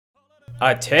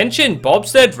Attention,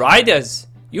 bobsled riders!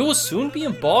 You will soon be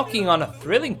embarking on a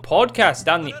thrilling podcast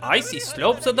down the icy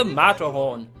slopes of the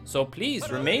Matterhorn. So please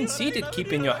remain seated,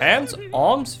 keeping your hands,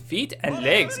 arms, feet, and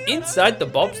legs inside the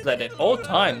bobsled at all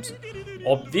times.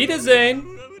 Auf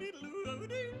Wiedersehen!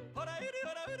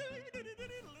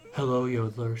 Hello,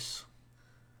 yodelers.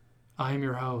 I am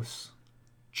your host,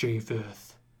 Jay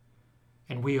Fifth,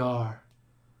 and we are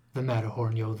the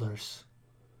Matterhorn Yodelers.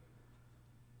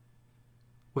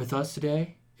 With us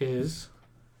today is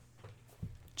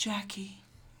Jackie.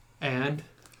 and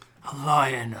A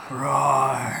lion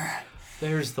roar.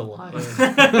 there's the lion.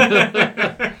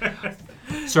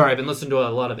 Sorry, I've been listening to a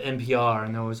lot of NPR,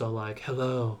 and they're always all like,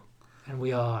 "Hello," and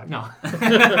we are no.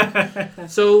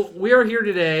 So we are here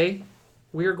today.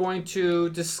 We are going to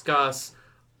discuss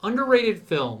underrated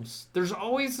films. There's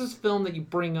always this film that you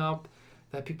bring up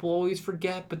that people always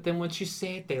forget, but then once you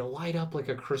say it, they light up like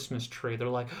a Christmas tree. They're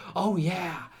like, "Oh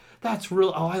yeah, that's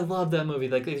real. Oh, I love that movie."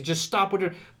 Like they just stop with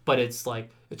it, but it's like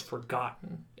it's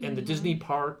forgotten in the Disney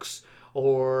parks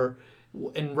or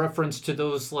in reference to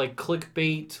those like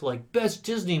clickbait, like best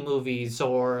Disney movies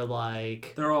or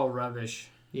like They're all rubbish.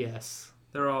 yes.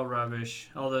 They're all rubbish.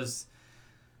 All those,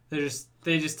 they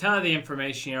just tell you the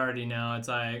information you already know. It's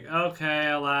like, okay,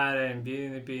 Aladdin, Beauty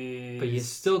and the Beast. But you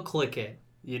still click it.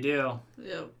 You do.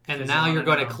 Yep. And 'Cause now you you're wanna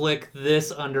going to know. click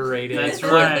this underrated That's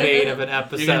clickbait right. of an You're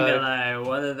episode.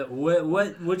 gonna be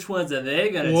like, which ones are they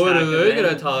gonna? What talk are they about?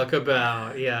 going to talk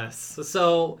about? Yes.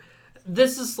 So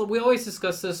this is we always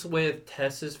discuss this with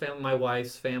Tess's family, my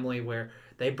wife's family, where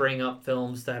they bring up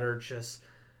films that are just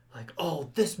like, oh,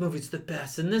 this movie's the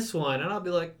best in this one, and I'll be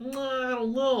like, I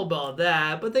don't know about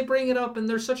that, but they bring it up and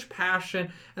there's such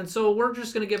passion, and so we're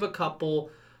just going to give a couple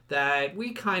that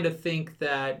we kind of think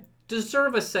that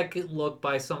deserve a second look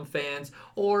by some fans,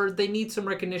 or they need some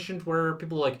recognition where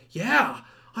people are like, yeah,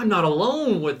 I'm not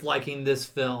alone with liking this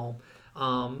film.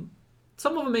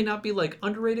 Some of them may not be like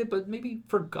underrated, but maybe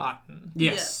forgotten.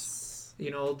 Yes.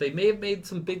 You know, they may have made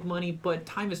some big money, but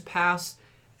time has passed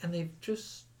and they've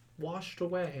just washed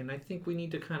away. And I think we need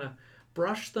to kind of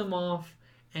brush them off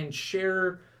and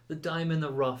share the dime in the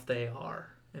rough they are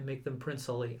and make them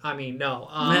princely. I mean, no.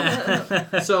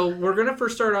 So we're going to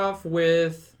first start off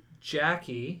with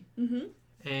Jackie. Mm-hmm.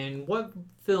 And what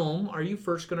film are you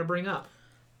first going to bring up?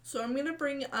 So I'm gonna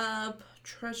bring up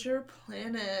Treasure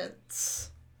Planet.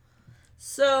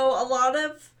 So a lot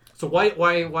of So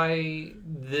why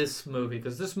this movie?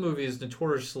 Because this movie is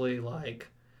notoriously like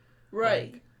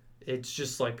right. it's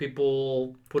just like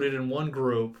people put it in one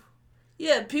group.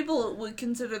 Yeah, people would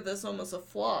consider this almost a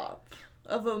flop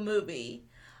of a movie.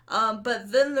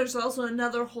 But then there's also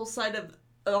another whole side of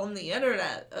on the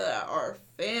internet are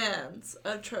fans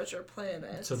of Treasure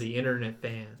Planet. So the internet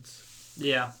fans.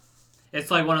 Yeah. It's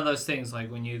like one of those things,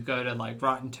 like when you go to like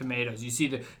Rotten Tomatoes, you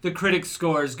see the critic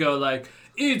scores go like,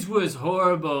 it was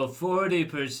horrible,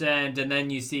 40%, and then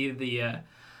you see the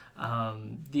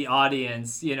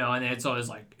audience, you know, and it's always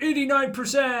like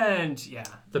 89%. Yeah.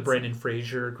 The Brendan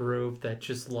Fraser group that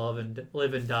just live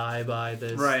and die by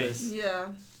this. Right. this- Yeah.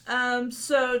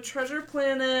 So Treasure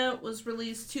Planet was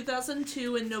released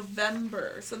 2002 in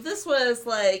November. So this was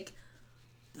like,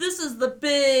 this is the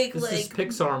big, This like, is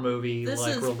Pixar movie this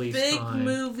like is release big time.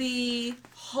 movie,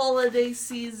 holiday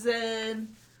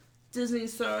season.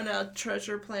 Disney's throwing out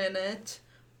Treasure Planet.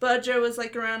 Budget was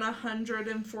like around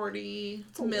 140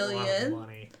 It's a lot of million.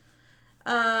 money.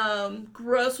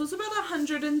 Gross was about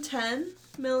 110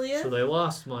 million. So they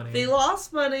lost money. They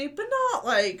lost money, but not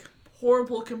like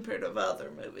horrible compared to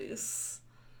other movies.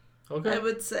 Okay. I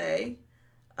would say.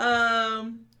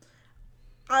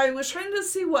 I was trying to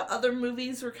see what other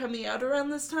movies were coming out around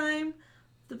this time.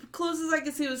 The closest I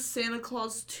could see was Santa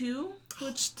Claus 2,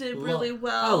 which did really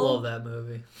well. I love that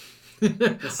movie. A lot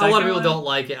of second people one? don't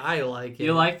like it. I like it.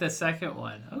 You like the second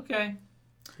one. Okay.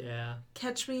 Yeah.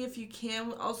 Catch Me If You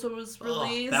Can also was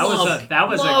released. That was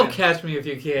Love a good, Catch Me If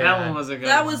You Can. that one was a good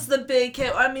That one. was the big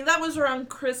hit. I mean, that was around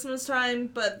Christmas time,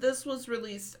 but this was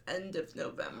released end of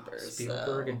November.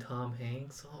 Spielberg so. and Tom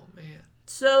Hanks. Oh man.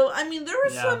 So, I mean, there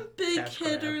were Yeah, some big cash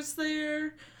grab. hitters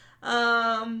there.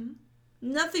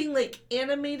 Nothing, like,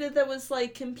 animated that was,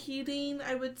 like, competing,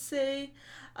 I would say.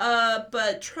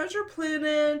 But Treasure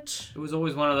Planet... It was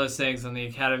always one of those things on the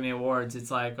Academy Awards.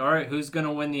 It's like, all right, who's going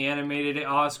to win the animated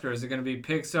Oscars? Is it going to be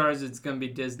Pixar? Is it going to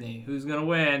be Disney? Who's going to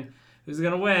win? Who's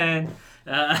going to win?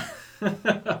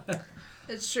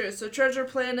 It's true. So Treasure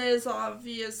Planet is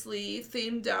obviously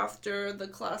themed after the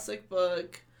classic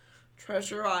book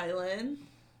Treasure Island.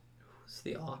 Who's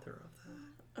the author of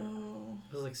that? Oh.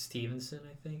 It was like Stevenson,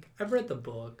 I think. I've read the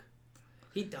book.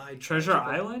 He died. Treasure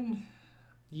Island?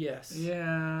 Yes.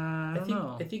 Yeah, I don't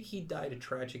know. I think he died a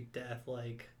tragic death.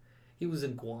 Like, he was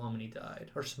in Guam and he died,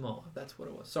 or Samoa. That's what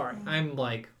it was. Sorry, I'm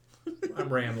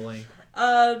rambling.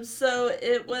 So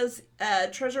it was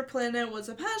Treasure Planet was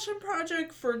a passion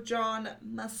project for John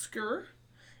Musker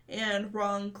and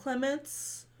Ron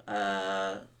Clements,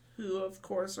 who of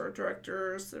course are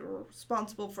directors that were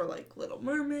responsible for like Little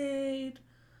Mermaid,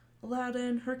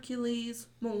 Aladdin, Hercules,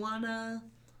 Moana.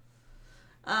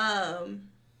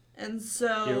 And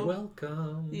so You're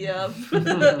welcome. Yep.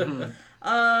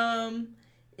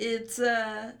 It's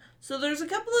so there's a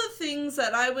couple of things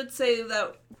that I would say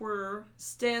that were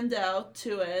stand out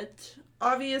to it.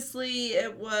 Obviously,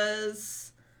 it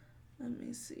was. Let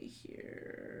me see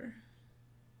here.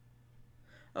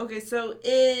 Okay, so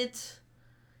it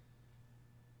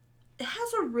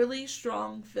has a really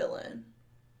strong villain,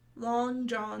 Long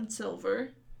John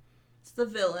Silver. It's the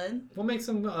villain. What makes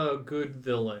him a good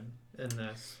villain in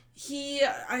this?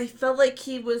 I felt like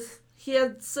he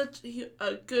had such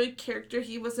a good character.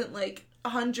 He wasn't like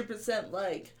 100%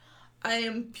 like, I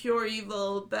am pure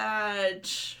evil, bad.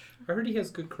 I heard he has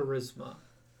good charisma.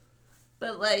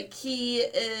 But like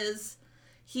he's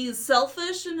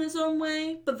selfish in his own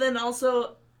way, but then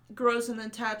also grows an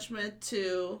attachment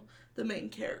to the main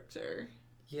character.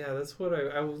 Yeah, that's what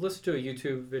I listened to a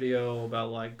YouTube video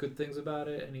about like good things about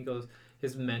it, and he goes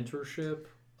his mentorship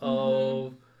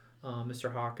of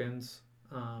Mr. Hawkins,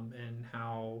 and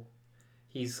how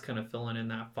he's kind of filling in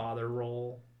that father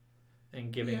role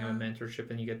and giving him a mentorship,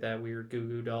 and you get that weird Goo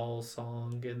Goo Dolls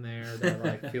song in there that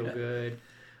like feel good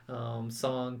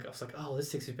song. I was like, oh,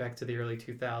 this takes me back to the early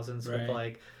 2000s with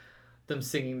like them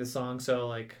singing the song. So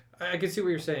like I can see what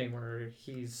you're saying, where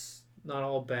he's not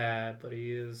all bad, but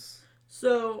he is.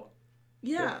 So,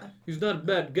 yeah. He's not a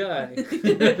bad guy.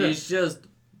 He's just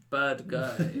bad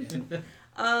guy.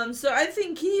 So I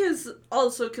think he is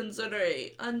also considered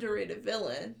a underrated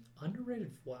villain.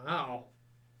 Underrated? Wow.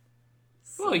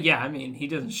 Well, yeah, I mean, he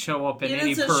doesn't show up in He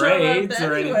any doesn't show up parades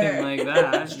or anywhere. anything like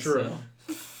that. That's true.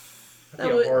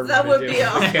 So. That would be a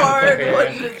hard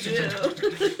one to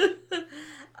do.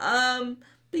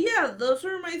 But yeah, those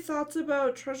are my thoughts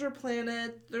about Treasure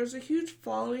Planet. There's a huge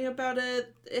following about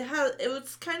it. It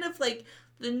was kind of like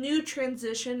the new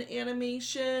transition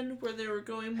animation where they were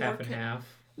going more half and half.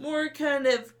 More kind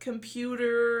of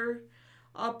computer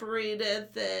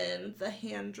operated than the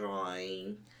hand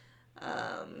drawing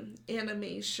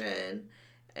animation.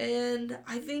 And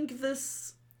I think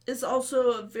this is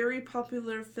also a very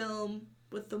popular film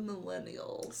with the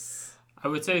millennials. I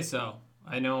would say so.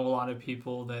 I know a lot of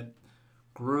people that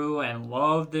grew and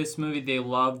loved this movie. They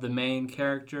love the main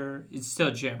character. It's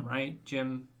still Jim, right?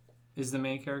 Jim is the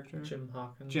main character? Jim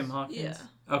Hawkins. Jim Hawkins? Yeah.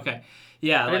 Okay.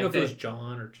 Yeah. I didn't know if it was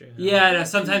John or Jim. Yeah, no,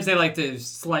 sometimes they like to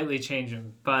slightly change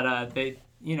them. But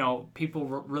people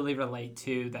really relate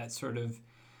to that sort of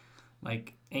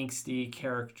like angsty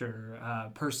character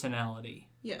personality.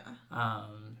 Yeah.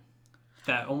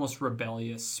 That almost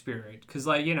rebellious spirit. Because,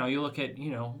 like, you look at,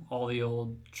 all the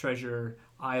old Treasure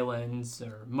Islands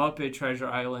or Muppet Treasure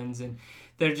Islands, and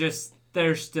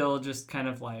they're still just kind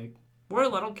of like, we're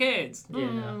little kids. We're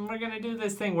going to do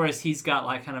this thing. Whereas he's got,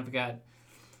 like,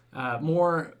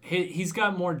 he's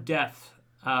got more depth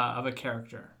of a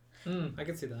character. I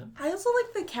can see that. I also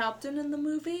like the captain in the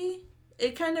movie.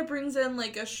 It kind of brings in,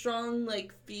 like, a strong,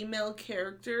 like, female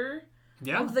character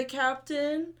of the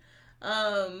captain.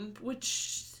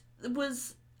 Which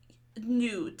was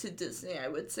new to Disney, I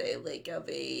would say, like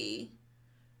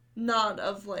not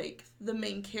of like the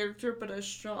main character, but a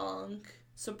strong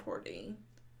supporting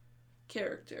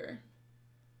character.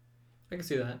 I can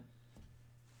see that.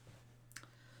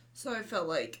 So I felt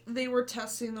like they were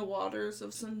testing the waters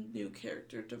of some new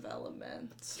character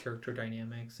development. Character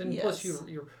dynamics. And plus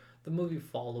the movie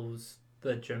follows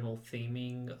the general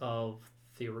theming of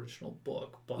the original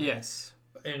book. But yes.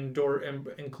 And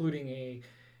including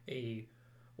a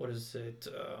what is it?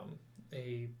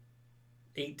 A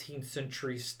 18th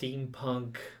century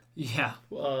steampunk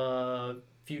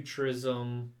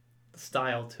futurism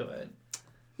style to it.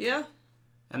 Yeah.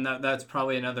 And that's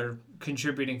probably another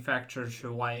contributing factor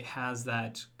to why it has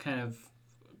that kind of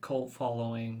cult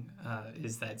following,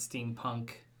 is that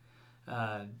steampunk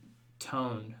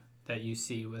tone that you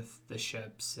see with the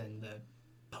ships and the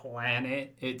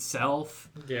planet itself.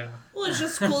 Yeah. Well, it's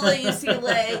just cool that you see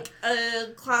like a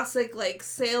classic like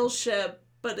sail ship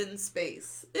but in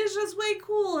space. It's just way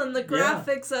cool, and the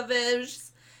graphics of it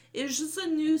was just a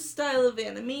new style of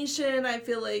animation. I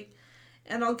feel like,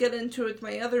 and I'll get into it with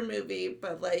my other movie,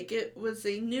 but like it was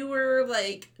a newer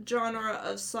like genre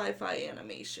of sci-fi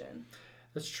animation.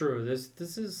 That's true.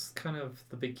 This is kind of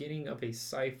the beginning of a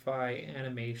sci-fi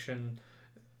animation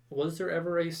was there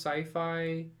ever a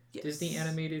sci-fi Yes. Disney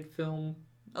animated film,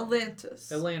 Atlantis.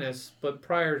 Atlantis, but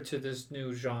prior to this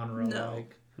new genre? No.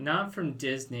 Like, Not from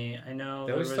Disney. I know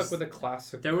they always stuck with a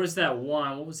classic. there was that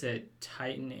one. What was it?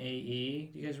 Titan AE.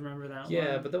 Do you guys remember that one?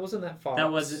 Yeah, but that wasn't that Fox.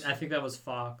 That was. I think that was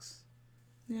Fox.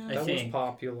 Yeah. I that was think.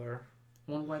 popular.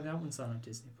 I wonder why that one's not on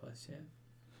Disney Plus yet.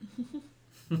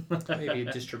 Maybe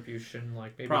a distribution,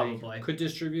 like maybe Probably. they could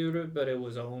distribute it, but it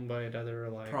was owned by another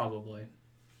like. Probably.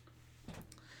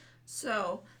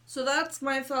 So that's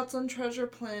my thoughts on Treasure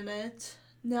Planet.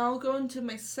 Now I'll go into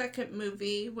my second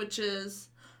movie, which is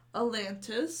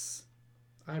Atlantis.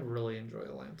 I really enjoy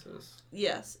Atlantis.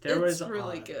 Yes, There it's was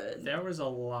really good. There was a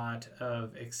lot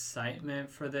of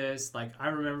excitement for this. Like, I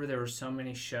remember there were so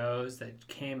many shows that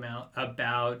came out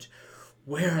about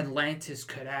where Atlantis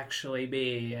could actually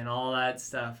be and all that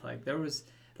stuff. Like, there was,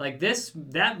 like,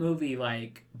 that movie,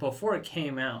 like, before it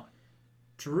came out,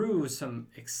 drew some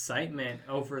excitement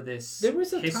over this There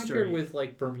was a time history. period with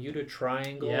like Bermuda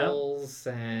Triangles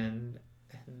and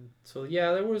so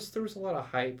yeah, there was a lot of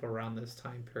hype around this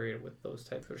time period with those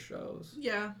type of shows.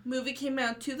 Yeah, movie came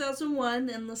out 2001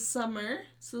 in the summer.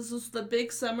 So this was the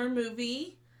big summer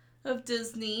movie of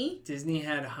Disney. Disney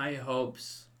had high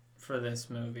hopes for this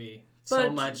movie. So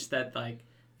But- much that, like,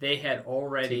 they had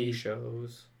already TV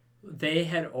shows.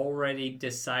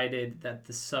 decided that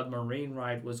the submarine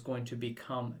ride was going to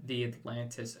become the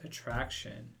Atlantis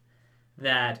attraction.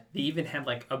 That they even had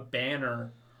like a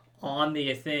banner on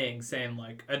the thing saying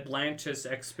like Atlantis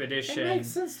It expedition, makes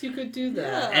sense you could do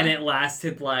that. Yeah. and it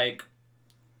lasted like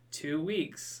 2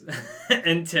 weeks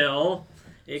until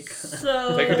it.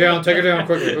 So Take her down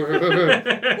quickly.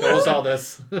 What was all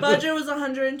this? budget was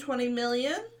 120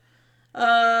 million.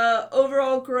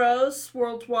 Overall gross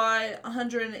worldwide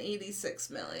 186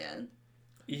 million.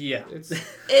 Yeah, It's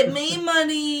It made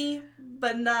money,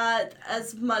 but not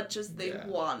as much as they yeah,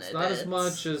 wanted. it's not it. as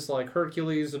much as like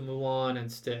Hercules and Mulan and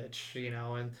Stitch, you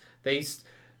know, and they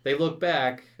look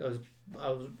back. I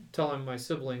was telling my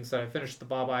siblings that I finished the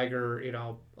Bob Iger, you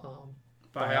know,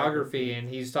 biography, and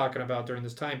he's talking about during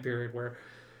this time period where,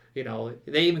 you know,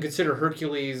 they even consider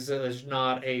Hercules as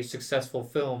not a successful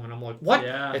film, and I'm like, what?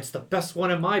 Yeah. It's the best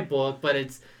one in my book, but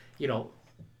it's, you know,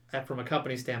 from a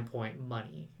company standpoint,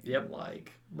 money, Yep. and,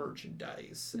 like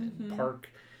merchandise and Mhm. park,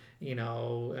 you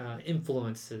know,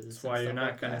 influences. that's why you're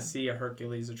not going to see a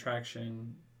Hercules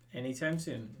attraction anytime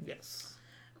soon. Yes.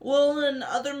 Well, in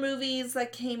other movies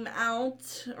that came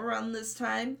out around this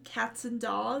time, Cats and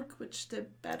Dog, which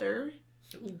did better.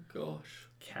 Oh gosh.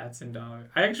 Cats and Dogs.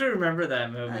 I actually remember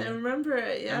that movie. I remember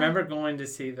it, yeah. I remember going to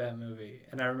see that movie,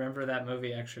 and I remember that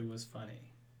movie actually was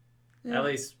funny. Yeah. At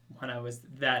least when I was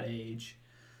that age.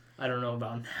 I don't know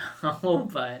about now,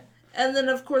 but And then,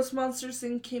 of course, Monsters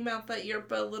Inc. came out that year,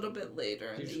 but a little bit later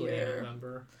in Usually the in year.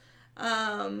 November.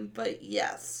 But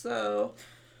yes, so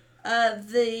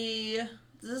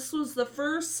this was the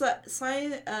first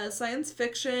science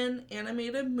fiction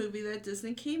animated movie that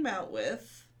Disney came out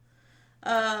with.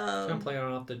 Kind of playing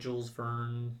off the Jules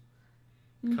Verne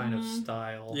kind of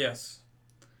style. yes.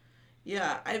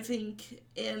 Yeah, I think,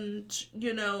 and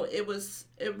it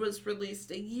was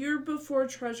released a year before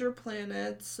Treasure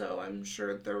Planet, so I'm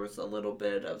sure there was a little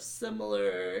bit of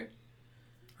similar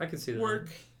I can see that. work,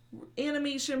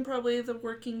 animation probably, the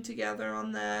working together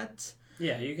on that.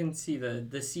 Yeah, you can see the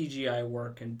CGI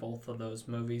work in both of those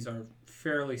movies are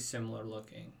fairly similar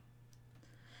looking.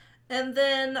 And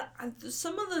then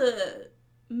some of the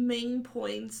main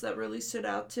points that really stood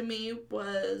out to me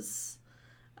was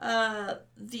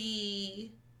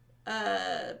the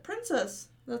princess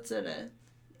that's in it.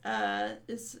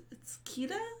 It's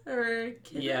Kida or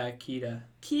Kida? Yeah, Kida.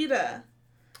 Kida.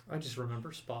 I just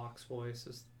remember Spock's voice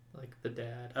as like the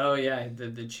dad, Oh yeah,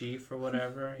 the chief or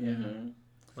whatever. Yeah. Mhm.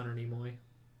 Leonard Nimoy.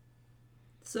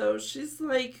 So she's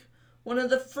like one of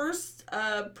the first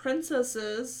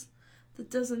princesses that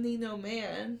doesn't need no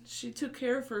man. She took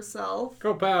care of herself.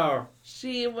 Girl power.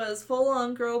 She was full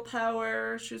on girl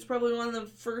power. She was probably one of the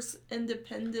first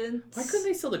independents. Why couldn't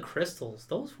they sell the crystals?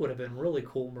 Those would have been really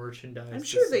cool merchandise. I'm to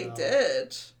sure they sell.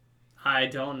 did. I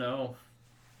don't know.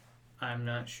 I'm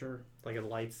not sure. Like it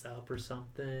lights up or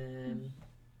something.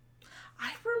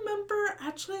 I remember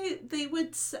actually they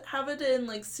would have it in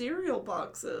like cereal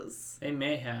boxes. They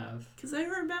may have. Because I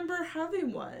remember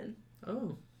having one.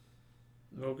 Oh.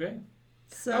 Okay.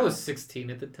 So I was 16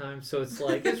 at the time, so it's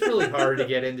like it's really hard to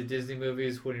get into Disney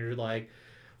movies when you're like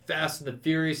Fast and the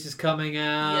Furious is coming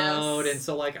out, Yes. and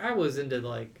so like I was into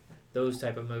like those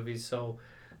type of movies. So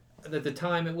at the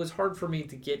time it was hard for me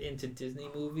to get into Disney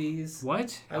movies.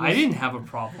 What? I I was- didn't have a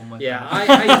problem with Yeah, that.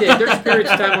 I did. There's periods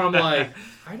of time where I'm like,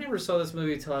 I never saw this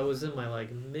movie until I was in my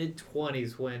like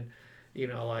mid-20s when,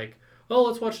 like, oh,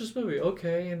 let's watch this movie.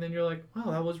 Okay, and then you're like,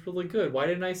 wow, that was really good. Why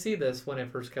didn't I see this when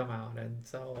it first came out? And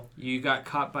so You got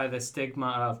caught by the stigma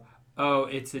of, oh,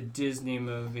 it's a Disney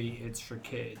movie, it's for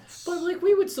kids. but like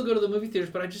we would still go to the movie theaters,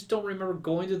 but I just don't remember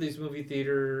going to these movie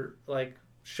theater like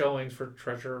showings for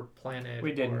Treasure Planet.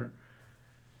 We didn't.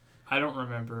 I don't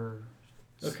remember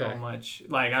so Okay. much.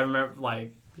 Like, I remember,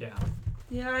 like, yeah.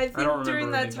 Yeah, I don't think during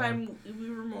remember that any time we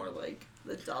were more like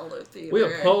the dollar theater. We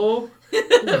have Poe.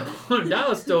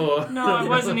 Dollar store. No, it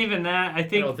wasn't even that. I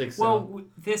think, don't think so. well,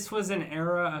 this was an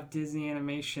era of Disney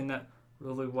animation that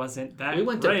really wasn't that We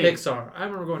went to great. Pixar. I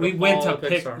remember going We to went all to the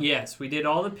Pixar. Yes, we did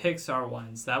all the Pixar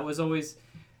ones. That was always,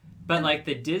 but like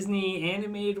the Disney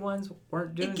animated ones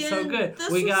weren't doing so Again, good. this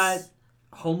We was- got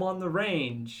Home on the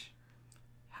Range.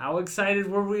 How excited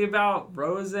were we about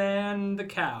Roseanne the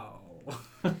cow?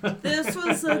 This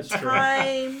was a That's true.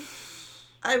 time,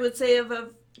 I would say, of a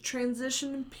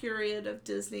transition period of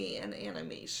Disney and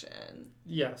animation.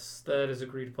 Yes, that is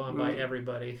agreed upon by Mm.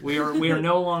 everybody. we are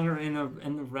no longer in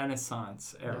the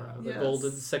Renaissance era. The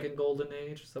Yes. second golden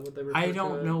age. Is that what they refer I to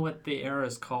don't it? know what the era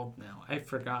is called now. I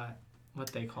forgot what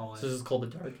they call So this it. is called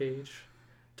the Dark Age.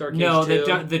 Dark No, Age the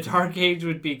 2, the Dark Age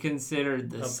would be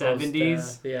considered the post,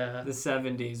 70s. yeah, The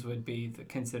 70s would be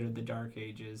considered the Dark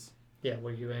Ages. yeah,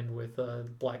 where you end with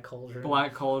Black Cauldron.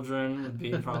 Black Cauldron would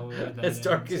be probably the as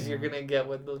dark end, as you're yeah. gonna get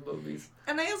with those movies.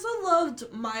 And I also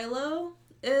loved Milo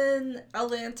in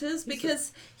Atlantis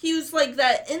because he was like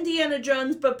that Indiana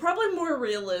Jones, but probably more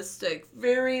realistic.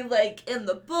 Very like in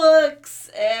the books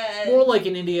and. More like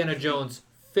an Indiana Jones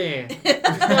fan,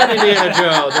 not Indiana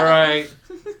Jones. All right,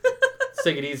 let's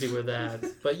take it easy with that.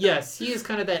 But yes, he is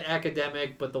kind of that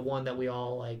academic, but the one that we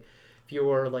all like. If you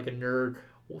were like a nerd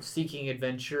seeking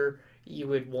adventure, you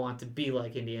would want to be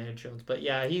like Indiana Jones. But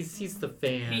yeah, he's the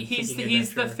fan. He's seeking the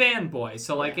adventure. fanboy.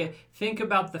 So like, Yeah. think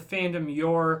about the fandom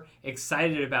you're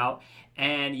excited about,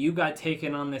 and you got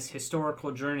taken on this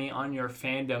historical journey on your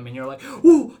fandom, and you're like,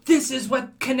 "Ooh, this is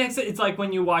what connects it." It's like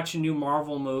when you watch a new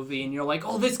Marvel movie, and you're like,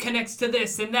 "Oh, this connects to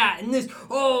this and that and this."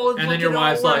 Oh, And look then your at all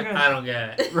wife's we're like, gonna-" I don't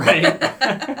get it.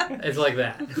 right? It's like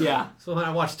that. Yeah. So when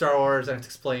I watch Star Wars, I have to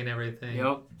explain everything.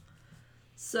 Yep.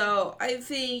 So I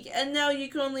think, and now you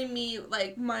can only meet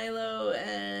like Milo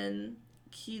and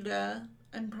Kita,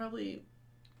 and probably,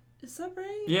 is that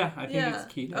right? Yeah, I think it's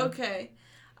key. Okay.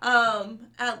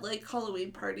 At like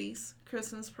Halloween parties,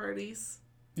 Christmas parties,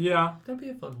 Yeah. That'd be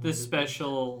a fun one. The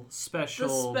special the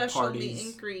special parties. meet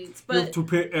and greets. You have But to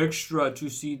pay extra to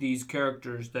see these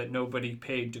characters that nobody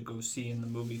paid to go see in the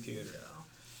movie theater.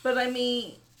 I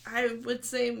mean, I would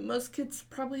say most kids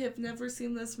probably have never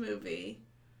seen this movie.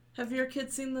 Have your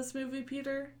kids seen this movie,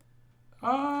 Peter?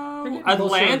 getting closer to the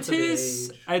Atlantis.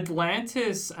 age.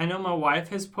 Atlantis. I know my wife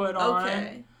has put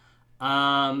Okay.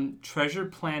 on. Treasure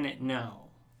Planet, no,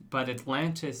 but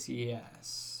Atlantis,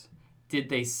 yes. Did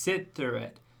they sit through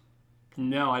it?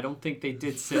 No, I don't think they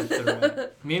did sit through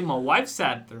it. Me and my wife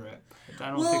sat through it. But I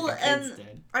don't Well, think the kids and-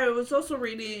 did. I was also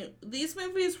reading these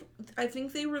movies. I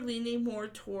think they were leaning more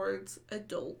towards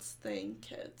adults than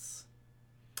kids.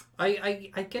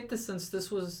 I get the sense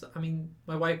this was. I mean,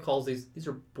 my wife calls these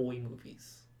are boy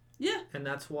movies, Yeah. and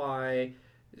that's why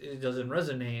it doesn't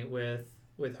resonate with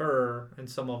her. And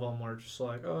some of them are just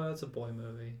like, oh, that's a boy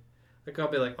movie. Like I'll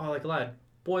be like, oh, I like Aladdin,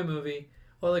 boy movie.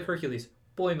 Oh, I like Hercules,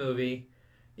 boy movie.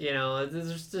 You know,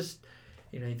 there's just,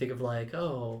 you think of like,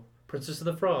 oh, Princess of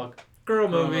the Frog, girl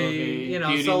movie. You know,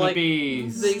 Beauty so and like the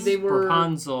Beast, they were.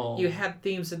 Rapunzel. You had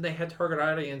themes and they had target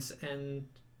audience, and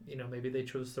maybe they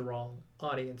chose the wrong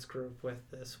audience group with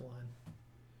this one.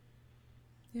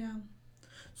 Yeah.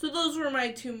 So those were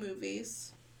my two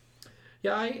movies.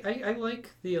 Yeah, I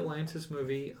like the Atlantis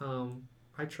movie.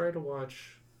 I try to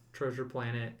watch Treasure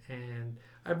Planet, and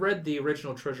I've read the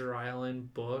original Treasure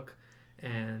Island book,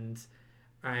 and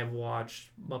I've watched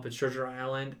Muppets Treasure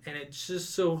Island, and it's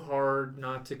just so hard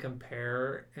not to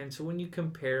compare. And so when you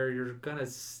compare, you're gonna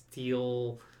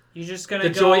steal You're just gonna the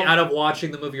go, joy out of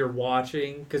watching the movie you're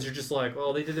watching, because you're just like,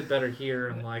 well, they did it better here,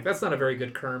 and like, that's not a very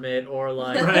good Kermit, or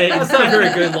like, Right. that's not a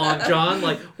very good Long John.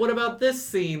 Like, what about this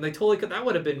scene? They totally could, that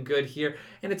would have been good here.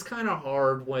 And it's kind of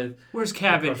hard with, Where's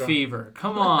Cabin Rapunzel. Fever?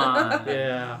 Come on.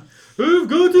 yeah, I've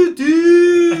got to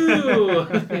do,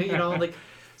 like,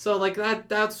 so like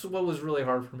that's what was really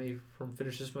hard for me from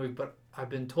finish this movie. But I've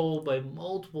been told by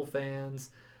multiple fans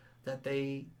that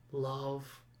they love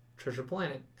Treasure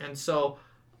Planet, and so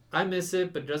I miss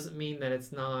it, but it doesn't mean that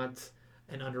it's not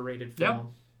an underrated film.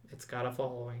 Yep. It's got a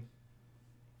following.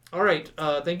 All right.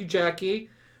 Thank you, Jackie.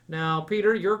 Now,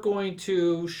 Peter, you're going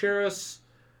to share us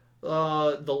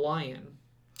the lion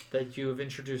that you have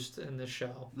introduced in this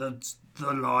show. That's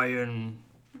the Lion,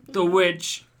 the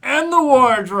Witch, and the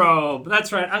Wardrobe.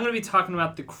 That's right. I'm going to be talking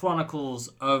about the Chronicles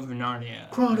of Narnia.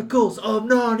 Chronicles of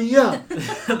Narnia.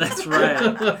 That's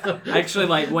right. I actually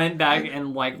went back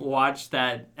and watched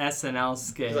that SNL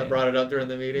skit. Because I brought it up during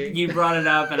the meeting. You brought it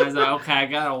up, and I was like, okay, I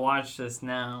gotta watch this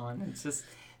now. And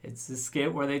it's a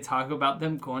skit where they talk about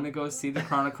them going to go see the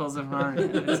Chronicles of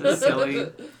Narnia. It's a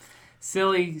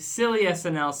silly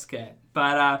SNL skit.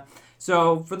 But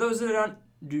so for those that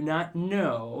do not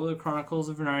know, the Chronicles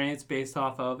of Narnia, it's based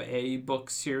off of a book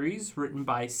series written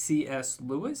by C.S.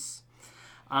 Lewis.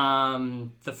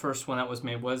 The first one that was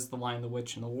made was The Lion, the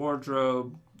Witch, and the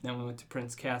Wardrobe. Then we went to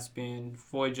Prince Caspian,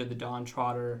 Voyage of the Dawn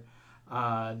Trotter.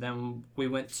 Then we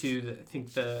went to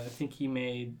I think he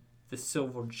made The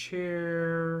Silver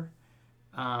Chair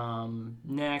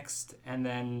next, and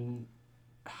then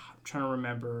I'm trying to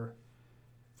remember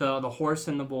the Horse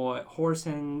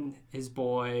and His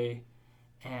Boy,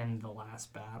 and The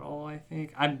Last Battle. I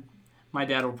think my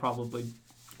dad will probably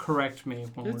correct me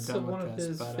when It's we're done one with of this.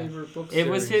 his But favorite books. it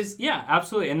was his, yeah,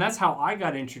 absolutely, and that's how I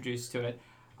got introduced to it.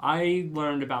 I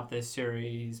learned about this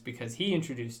series because he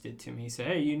introduced it to me. He said,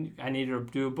 hey, I need to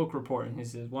do a book report. And he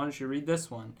says, why don't you read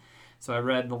this one? So I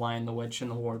read The Lion, the Witch,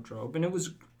 and the Wardrobe. And it was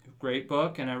a great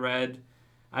book. And I read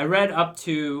up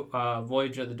to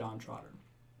Voyage of the Dawn Trotter,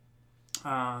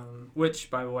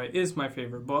 which, by the way, is my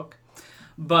favorite book.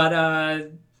 But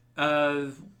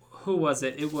who was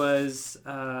it? It was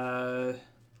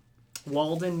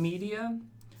Walden Media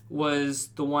was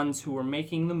the ones who were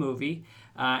making the movie.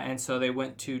 And so they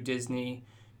went to Disney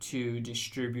to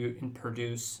distribute and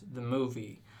produce the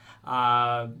movie.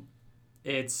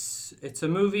 It's a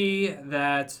movie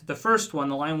that the first one,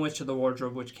 The Lion, Witch, and the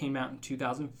Wardrobe, which came out in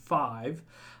 2005.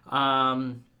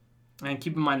 And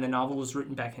keep in mind the novel was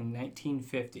written back in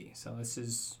 1950. So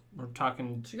we're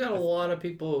talking. So you got a lot of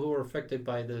people who were affected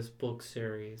by this book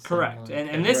series. Correct.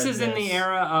 And this is in the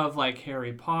era of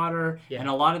Harry Potter and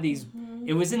a lot of these.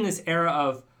 It was in this era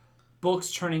of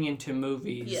books turning into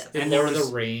movies. Yes. And Lord of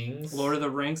the Rings. Lord of the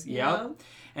Rings, yep.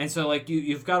 And so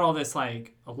you've got all this a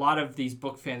lot of these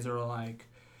book fans are like,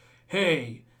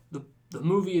 hey, the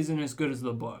movie isn't as good as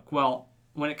the book. Well,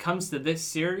 when it comes to this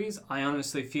series, I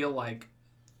honestly feel like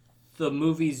the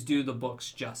movies do the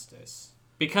books justice.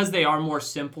 Because they are more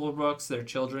simple books, they're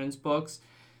children's books.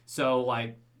 So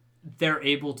they're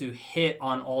able to hit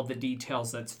on all the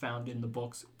details that's found in the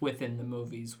books within the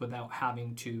movies without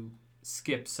having to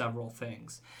skip several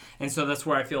things. And so that's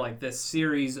where I feel like this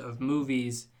series of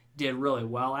movies did really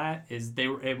well at, is they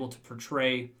were able to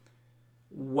portray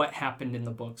what happened in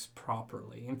the books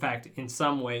properly. In fact, in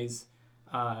some ways,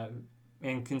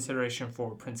 in consideration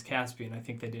for Prince Caspian, I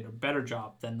think they did a better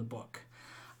job than the book.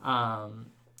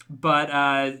 But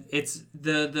it's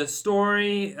the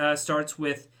story starts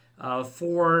with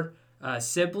 4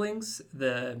 siblings.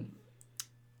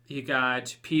 You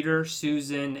got Peter,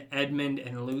 Susan, Edmund,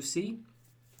 and Lucy,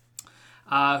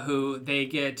 who they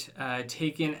get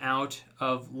taken out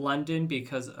of London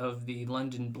because of the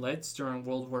London Blitz during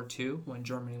World War II when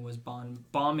Germany was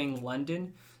bombing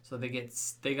London. So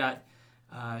they got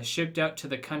shipped out to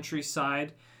the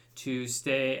countryside to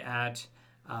stay at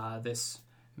this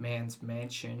man's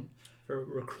mansion. A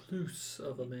recluse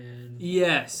of a man.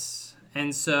 Yes.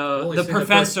 And so the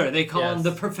professor, they call him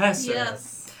the professor.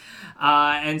 Yes.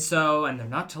 And they're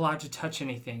not allowed to touch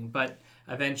anything, but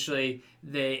eventually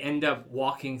they end up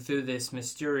walking through this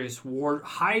mysterious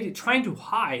trying to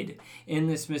hide in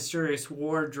this mysterious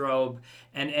wardrobe,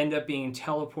 and end up being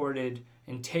teleported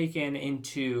and taken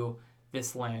into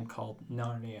this land called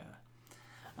Narnia.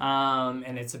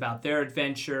 And it's about their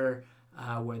adventure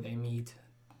where they meet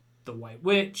the White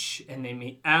Witch and they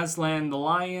meet Aslan the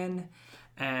Lion,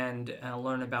 and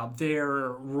learn about their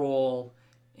role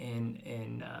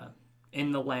in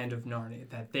the land of Narnia,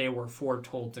 that they were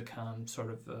foretold to come,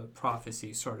 sort of a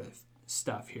prophecy sort of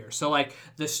stuff here. So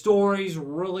the story's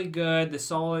really good.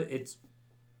 It's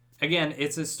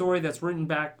a story that's written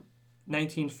back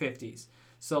 1950s.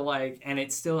 So and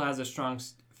it still has a strong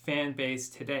fan base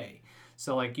today.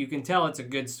 So you can tell it's a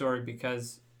good story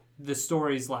because the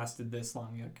story's lasted this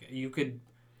long.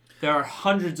 There are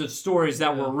hundreds of stories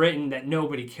that were written that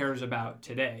nobody cares about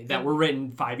today, that were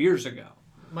written 5 years ago.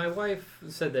 My wife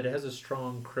said that it has a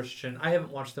strong Christian... I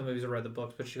haven't watched the movies or read the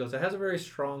books, but she goes, it has a very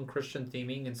strong Christian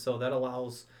theming, and so that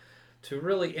allows to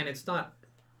really... And it's not,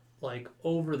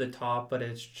 over the top, but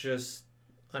it's just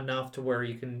enough to where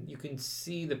you can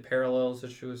see the parallels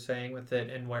that she was saying with it,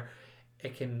 and where...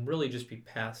 it can really just be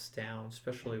passed down,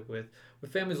 especially with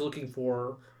families looking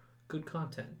for good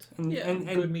content, And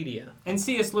good media. And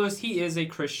C.S. Lewis, he is a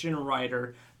Christian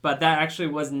writer, but that actually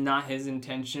was not his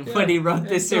intention when he wrote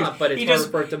this series. But it's he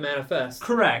hard for it to manifest.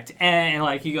 Correct. And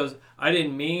like he goes, I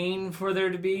didn't mean for there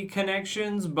to be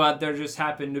connections, but there just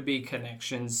happened to be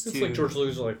connections It's to... like George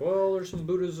Lucas, like, well, there's some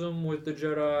Buddhism with the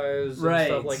Jedis and Right.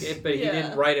 stuff like it, but he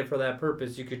didn't write it for that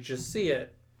purpose. You could just see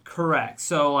it. Correct.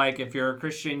 So like if you're a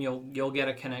Christian, you'll get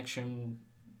a connection,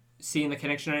 seeing the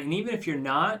connection, and even if you're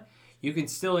not, you can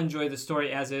still enjoy the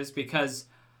story as is because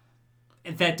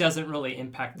that doesn't really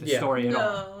impact the story at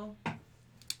all.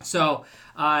 So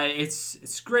it's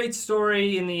a great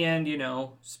story in the end.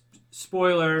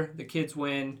 Spoiler: the kids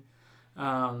win,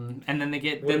 and then they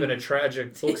get. Would have been a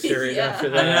tragic book series after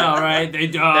I that. know, right? They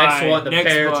die. Next one, the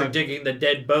parents book. are digging the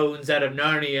dead bones out of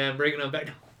Narnia and bringing them back.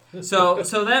 So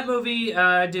that movie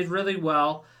did really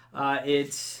well.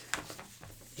 It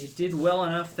did well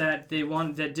enough that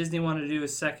Disney wanted to do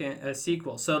a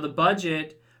sequel. So the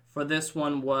budget for this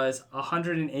one was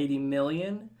 $180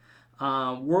 million.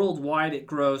 Worldwide, it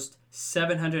grossed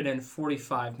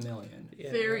 $745 million.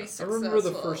 Yeah. Very I remember the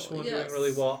successful, first one doing yes.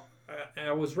 really well.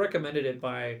 I was recommended it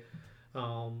by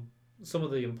some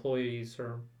of the employees,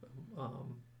 and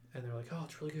they're like, "Oh,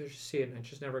 it's really good. You should see it." And I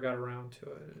just never got around to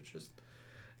it. It's just,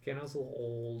 again, I was a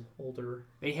little older.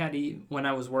 They had when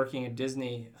I was working at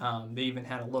Disney, they even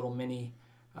had a little mini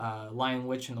Lion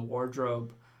Witch in the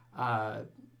Wardrobe,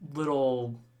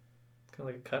 little Kind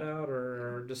of like a cutout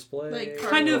or display. Like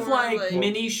kind of Cardboard, like like-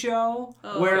 mini show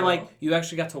Oh. where like you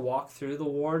actually got to walk through the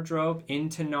wardrobe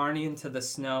into Narnia, into the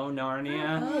snow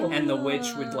Narnia, Oh. and the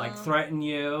witch would like threaten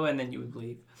you, and then you would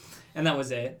leave, and that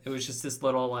was it. It was just this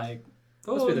little like.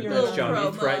 Must be the you're best in job. Narnia. You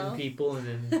promo. threaten people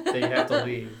and then they have to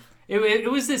leave.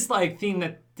 It was this like thing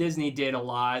that Disney did a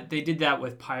lot. They did that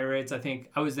with Pirates. I think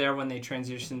I was there when they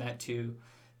transitioned that to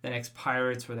the next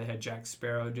Pirates, where they had Jack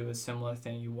Sparrow do a similar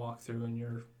thing. You walk through and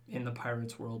you're in the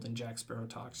Pirates world and Jack Sparrow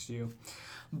talks to you.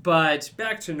 But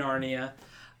back to Narnia.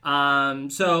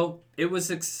 So it was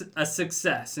a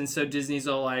success. And so Disney's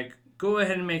all like, go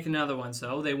ahead and make another one.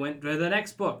 So they went to the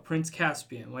next book, Prince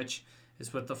Caspian, which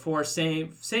is with the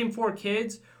same four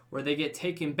kids, where they get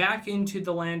taken back into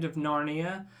the land of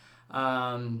Narnia.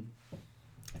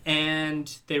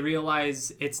 And they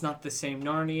realize it's not the same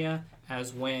Narnia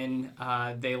as when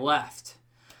they left.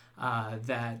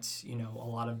 That a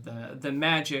lot of the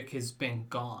magic has been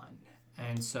gone,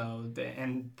 and so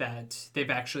that they've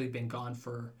actually been gone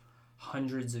for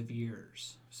hundreds of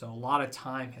years. So a lot of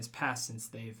time has passed since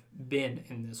they've been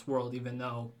in this world, even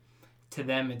though to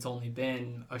them it's only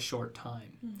been a short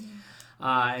time. Mm-hmm.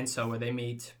 And so where they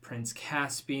meet Prince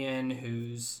Caspian,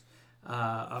 who's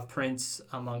a prince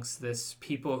amongst this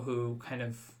people who kind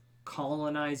of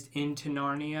colonized into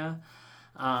Narnia.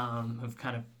 Have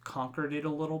kind of conquered it a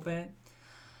little bit.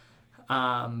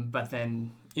 But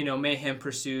then, mayhem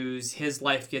pursues. His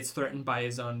life gets threatened by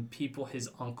his own people, his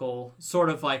uncle. Sort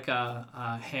of like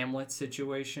a Hamlet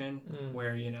situation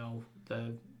where,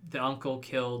 the uncle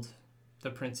killed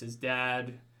the prince's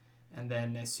dad. And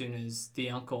then as soon as the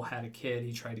uncle had a kid,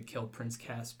 he tried to kill Prince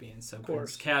Caspian. So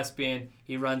Prince Caspian,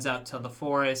 he runs out to the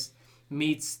forest,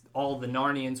 meets all the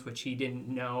Narnians, which he didn't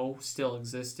know still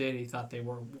existed. He thought they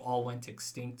all went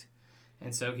extinct.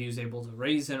 And so he was able to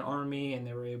raise an army, and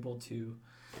they were able to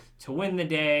win the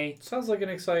day. Sounds like an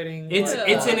exciting... It's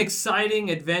an exciting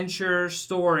adventure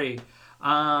story.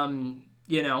 And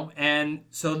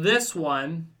so this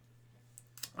one,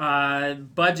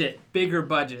 bigger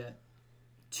budget,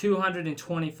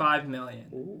 $225 million.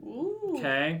 Ooh.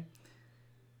 Okay.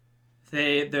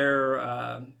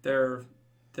 Their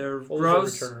What was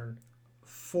gross the return?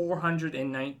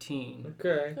 419.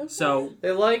 Okay. So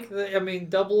They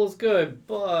double is good,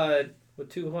 but with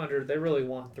 200, they really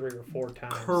want 3 or 4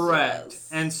 times. correct. Yes.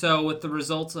 And so with the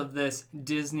results of this,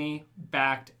 Disney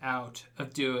backed out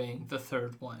of doing the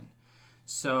third one.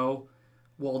 So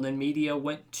Walden Media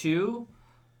went to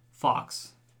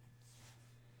Fox.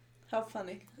 How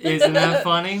funny. Isn't that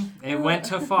funny? It went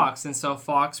to Fox, and so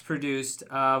Fox produced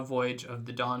Voyage of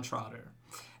the Dawn Trotter,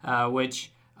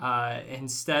 which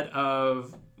instead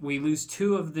of we lose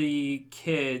 2 of the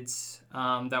kids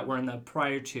that were in the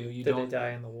prior 2. Did they die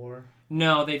in the war?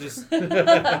 No, they just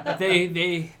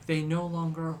they no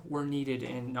longer were needed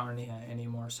in Narnia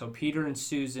anymore. So Peter and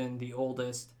Susan, the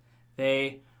oldest,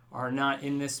 they are not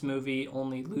in this movie.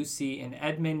 Only Lucy and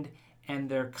Edmund and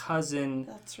their cousin.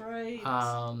 That's right.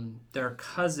 Their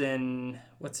cousin,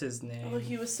 what's his name? Oh,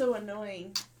 he was so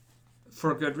annoying.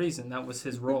 For good reason. That was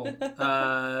his role. He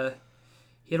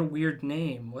had a weird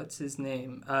name. What's his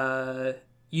name?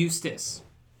 Eustace.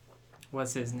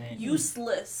 what's his name?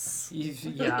 Useless.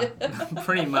 Yeah,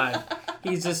 pretty much.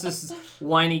 He's just this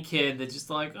whiny kid that's just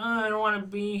like, oh, I don't want to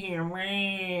be here,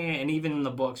 man. And even in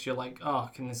the books, you're like, oh,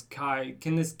 can this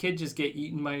kid just get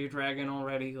eaten by a dragon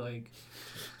already? Like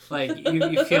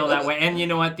you feel that way. And you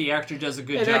know what? The actor does a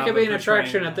good job. That could be of an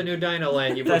attraction portraying at the new Dino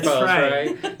Land you That's proposed,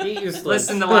 right. right? Useless.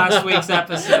 Listen to last week's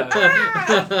episode.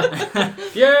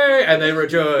 Yay! And they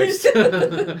rejoiced.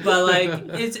 But like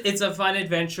it's a fun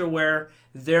adventure where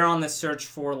they're on the search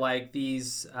for like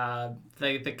these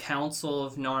the Council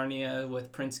of Narnia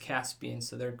with Prince Caspian.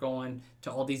 So they're going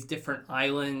to all these different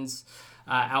islands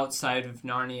outside of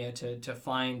Narnia to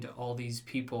find all these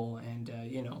people. And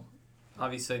you know,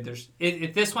 obviously there's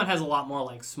this one has a lot more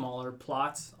like smaller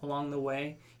plots along the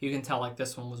way. You can tell like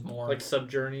this one was more like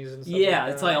sub-journeys and stuff yeah,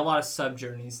 like it's that. like a lot of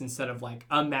sub-journeys instead of like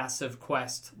a massive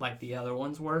quest like the other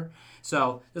ones were.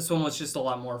 So this one was just a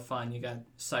lot more fun. You got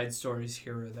side stories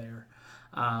here or there,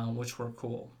 which were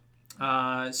cool.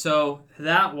 So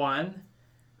that one,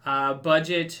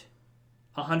 budget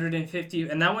 150,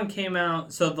 and that one came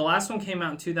out, so the last one came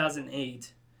out in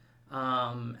 2008,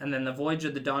 and then The Voyage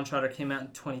of the Dawn Treader came out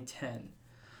in 2010.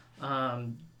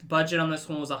 The budget on this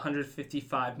one was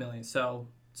 155 million, so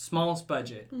smallest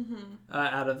budget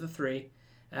out of the three,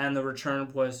 and the return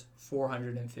was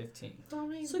 415.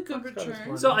 It's a good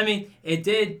return. So I mean, it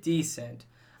did decent,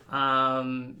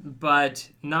 but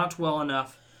not well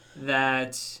enough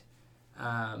that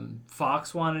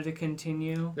Fox wanted to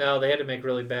continue. No, they had to make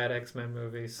really bad X-Men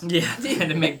movies. Yeah, they had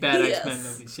to make bad Yes. X-Men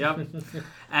movies. Yep.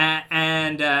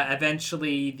 And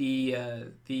eventually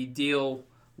the deal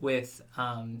with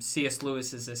C.S.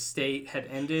 Lewis's estate had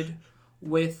ended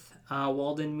with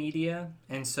Walden Media,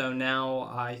 and so now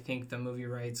I think the movie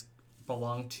rights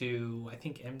belong to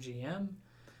MGM,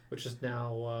 Which is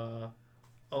now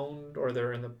owned, or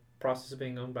they're in the process of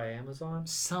being owned by Amazon.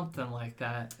 something like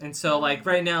that. And so like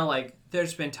right now, like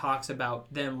there's been talks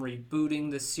about them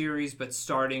rebooting the series, but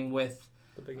starting with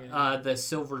The beginning. the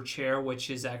Silver Chair, which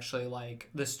is actually like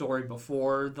the story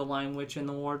before The Lion Witch and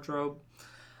the Wardrobe.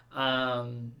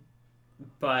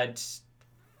 But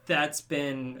that's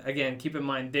been, again, keep in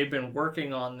mind, they've been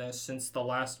working on this since the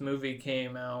last movie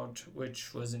came out,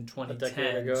 which was in 2010.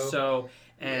 decade ago. So,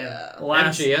 and Yeah.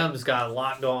 MGM's got a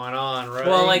lot going on, right?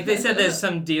 well, like they said there's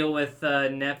some deal with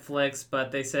Netflix,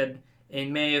 but they said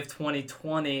in May of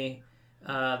 2020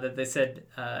 that they said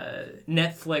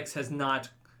Netflix has not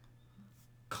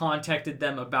contacted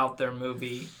them about their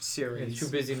movie They're series. too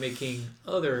busy making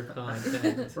other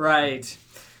content. Right.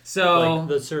 So Like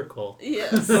The Circle.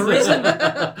 Yes. the reason,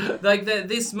 like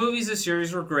these movies, the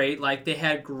series were great. Like they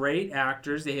had great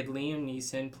actors. They had Liam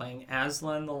Neeson playing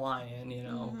Aslan the lion. You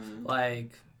know,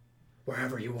 like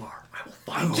Wherever you are, I will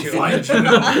find you.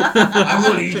 I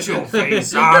will eat your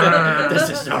face. This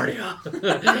is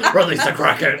Narnia. Release the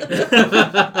Kraken.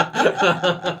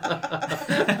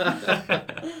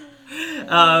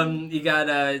 You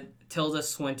got Tilda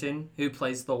Swinton who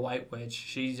plays the White Witch.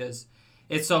 She just,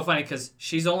 it's so funny because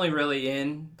she's only really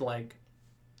in like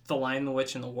The Lion, the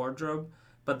Witch, and the Wardrobe,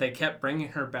 but they kept bringing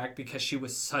her back because she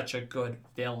was such a good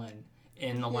villain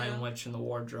in The Lion, Witch, and the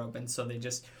Wardrobe, and so they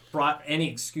just brought any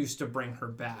excuse to bring her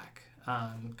back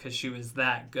because she was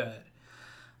that good.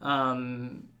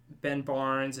 Ben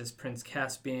Barnes is Prince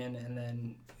Caspian, and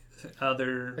then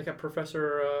other... They got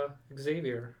Professor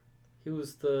Xavier. He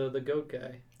was the goat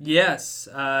guy. Yes,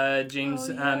 James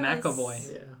Oh, yes.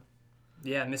 McAvoy. Yeah.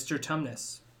 Yeah, Mr.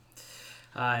 Tumnus.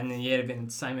 And then you had been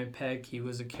Simon Pegg. He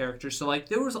was a character. So, like,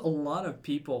 there was a lot of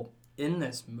people in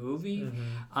this movie.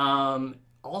 Mm-hmm.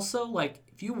 Also, like,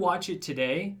 if you watch it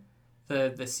today,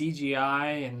 the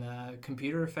CGI and the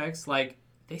computer effects, like,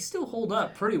 they still hold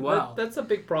up pretty well. That's a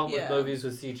big problem Yeah. with movies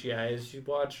with CGI. Is you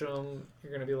watch them,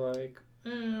 you're gonna be like,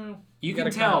 you gotta can kind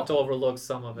of tell have to overlook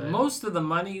some of it. most of the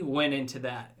money went into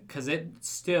that because it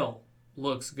still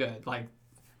looks good. Like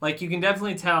you can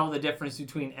definitely tell the difference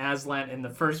between Aslan in the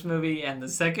first movie and the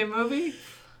second movie,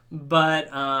 but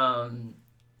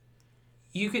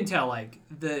you can tell like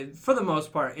for the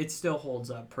most part it still holds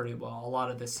up pretty well. A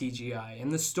lot of the CGI and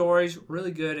the story's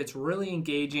really good. It's really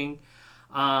engaging.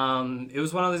 It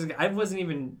was one of those. I wasn't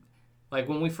even like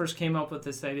when we first came up with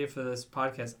this idea for this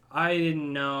podcast. I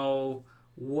didn't know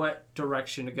what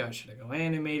direction to go. Should I go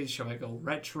animated? Should I go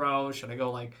retro? Should I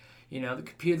go like the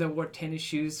computer that wore tennis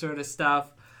shoes sort of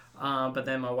stuff? But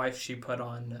then my wife, she put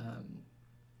on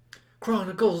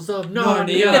Chronicles of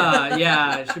Narnia.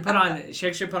 yeah, she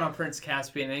actually put on Prince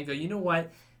Caspian, and I go, you know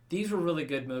what? These were really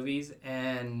good movies,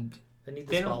 and They need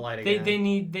the spotlight again. they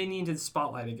need the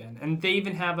spotlight again, and they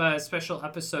even have a special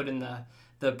episode in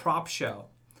the prop show.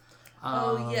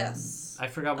 Oh, yes. I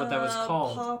forgot what that was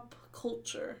called. Pop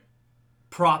culture.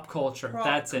 Prop culture. Prop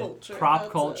That's culture, it. Prop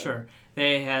that's culture.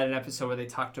 They had an episode where they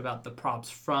talked about the props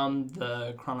from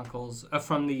the Chronicles,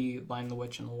 from the Lion, the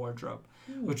Witch, and the Wardrobe,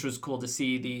 which was cool to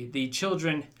see the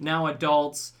children, now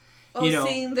adults,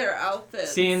 seeing their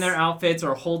outfits.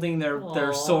 Or holding their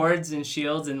Aw. swords and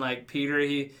shields. And like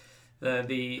Peter,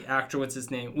 the actor, what's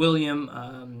his name?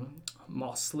 William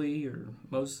Mosley or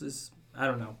Moses. I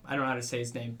don't know how to say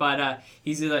his name, but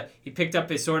he picked up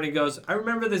his sword and goes, I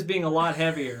remember this being a lot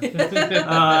heavier.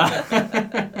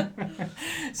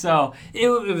 So it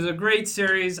was a great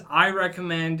series. I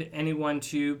recommend anyone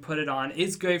to put it on.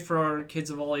 It's great for kids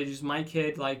of all ages. My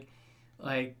kid,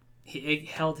 it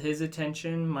held his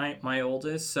attention, my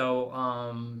oldest.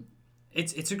 So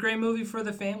it's a great movie for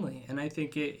the family, and I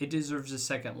think it deserves a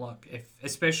second look.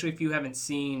 Especially if you've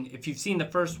seen the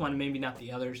first one, maybe not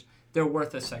the others, they're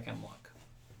worth a second look.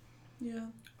 Yeah.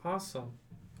 Awesome.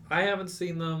 I haven't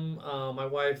seen them. My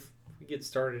wife gets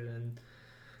started, and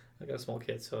I got a small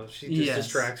kid, so she just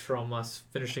distracts from us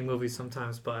finishing movies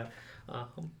sometimes. But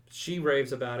she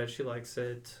raves about it. She likes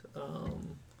it.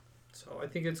 So I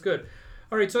think it's good.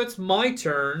 All right, so it's my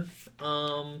turn.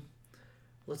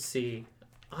 Let's see.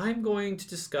 I'm going to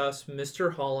discuss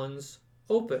Mr. Holland's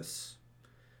Opus.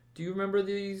 Do you remember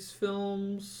these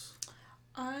films?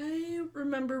 I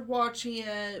remember watching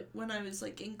it when I was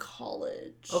in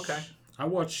college. Okay. I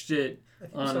watched it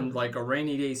on a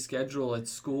rainy day schedule at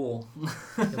school.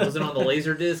 It wasn't on the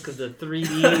laser disc of the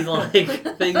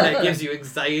 3D thing that gives you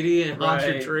anxiety and haunts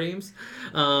your dreams.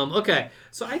 Okay,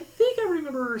 so I think I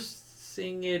remember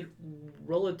seeing it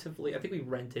relatively. I think we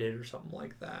rented it or something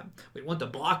like that. We went to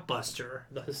Blockbuster,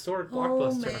 the historic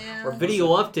Blockbuster, man. or Video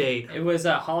Update. It was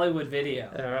a Hollywood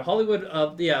Video. Hollywood,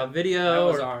 Video.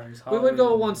 That was or, ours. we would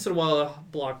go once in a while to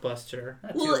Blockbuster.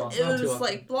 Not too Well, long. it Not too was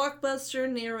often. Blockbuster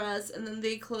near us, and then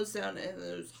they closed down, and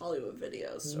there was Hollywood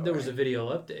Video Store. There was a Video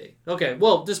Update. Okay,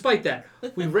 well, despite that,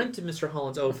 we rented Mr.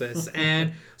 Holland's Opus.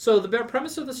 And so the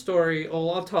premise of the story,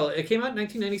 I'll tell it. It came out in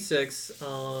 1996.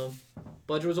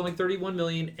 Budget was only $31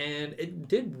 million, and it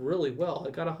did really well.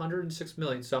 It got $106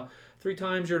 million, so 3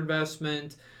 times your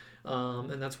investment.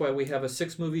 And that's why we have a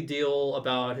 6-movie deal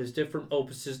about his different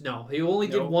opuses. No, he only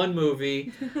did 1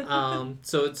 movie.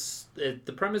 So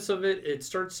the premise of it. It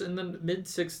starts in the mid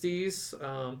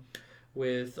 '60s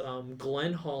with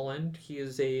Glenn Holland. He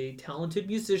is a talented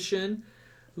musician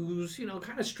who's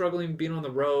kind of struggling being on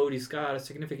the road. He's got a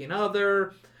significant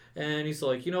other. And he's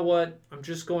like, you know what? I'm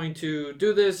just going to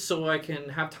do this so I can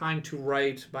have time to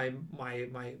write my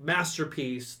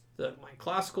masterpiece, my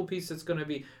classical piece that's going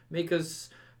to make us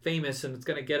famous, and it's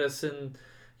going to get us in,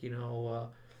 in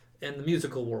the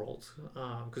musical world,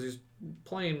 because he's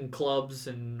playing clubs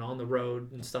and on the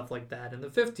road and stuff like that in the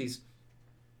 50s.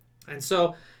 And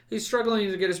so he's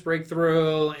struggling to get his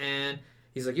breakthrough, and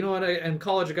he's like, you know what? In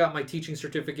college I got my teaching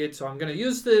certificate, so I'm going to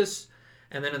use this.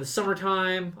 And then in the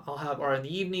summertime, or in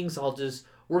the evenings, I'll just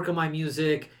work on my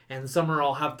music. And in the summer,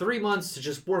 I'll have 3 months to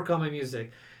just work on my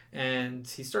music. And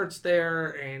he starts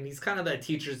there, and he's kind of that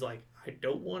teacher's like, I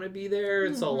don't want to be there.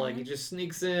 And so he just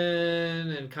sneaks in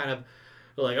and kind of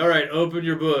like, all right, open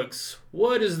your books.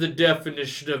 What is the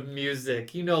definition of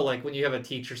music? When you have a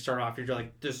teacher start off, you're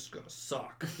like, this is going to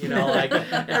suck.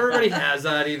 Everybody has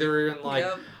that either in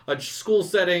a school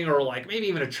setting or maybe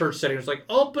even a church setting. It's like,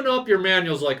 open up your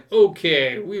manuals.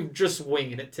 Okay, we're just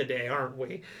winging it today, aren't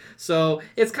we? So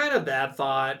it's kind of that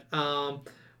thought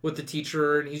with the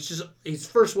teacher. And he's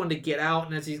first one to get out.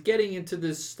 And as he's getting into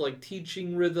this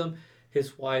teaching rhythm,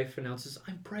 his wife announces,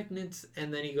 I'm pregnant.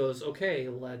 And then he goes, okay,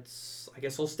 I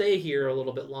guess I'll stay here a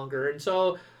little bit longer. And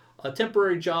so a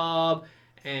temporary job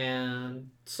and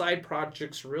side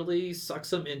projects really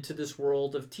sucks him into this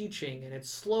world of teaching. And it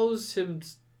slows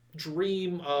him's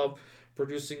dream of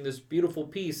producing this beautiful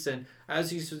piece. And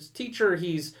as he's his teacher,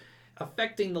 he's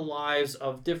affecting the lives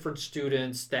of different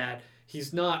students that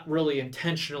he's not really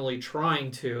intentionally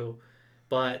trying to,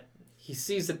 but he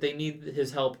sees that they need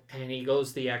his help, and he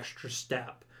goes the extra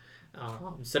step.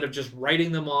 Instead of just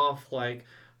writing them off like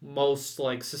most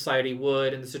society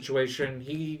would in the situation,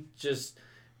 he just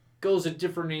goes a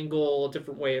different angle, a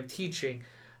different way of teaching.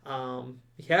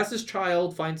 He has his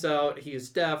child, finds out he is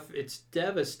deaf. It's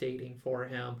devastating for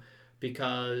him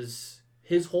because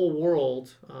his whole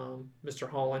world, Mr.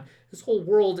 Holland, his whole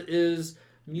world is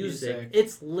music.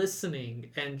 It's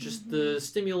listening and just the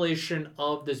stimulation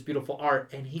of this beautiful art,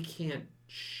 and he can't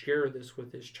share this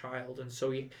with his child. And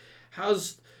so he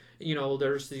has,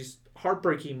 there's these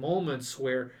heartbreaking moments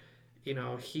where,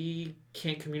 he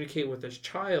can't communicate with his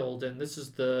child. And this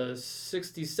is the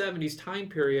 60s, 70s time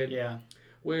period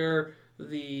where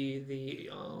the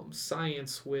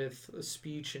science with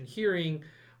speech and hearing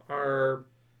are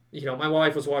my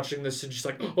wife was watching this and she's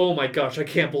like, oh my gosh, I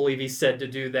can't believe he said to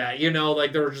do that.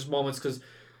 Like there were just moments because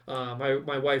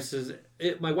my wife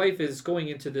is going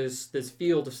into this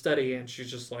field of study and she's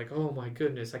just like, oh my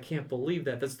goodness, I can't believe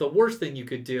that. That's the worst thing you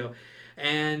could do.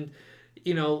 And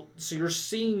so you're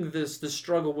seeing this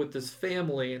struggle with this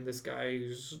family and this guy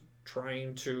who's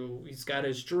he's got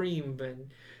his dream and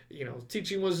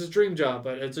teaching was his dream job,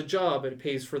 but it's a job and it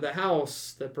pays for the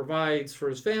house that provides for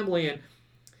his family,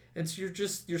 and so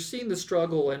you're seeing the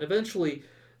struggle, and eventually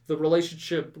the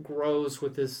relationship grows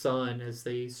with his son as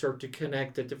they start to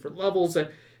connect at different levels, and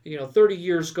 30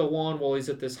 years go on while he's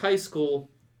at this high school,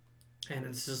 and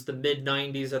it's just the mid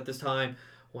 90s at this time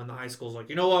when the high school's like,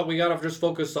 you know what, we gotta just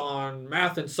focus on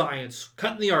math and science,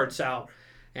 cutting the arts out.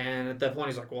 And at that point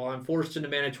he's like, well, I'm forced into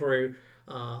mandatory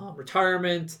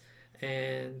retirement.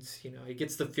 And he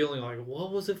gets the feeling like,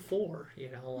 what was it for?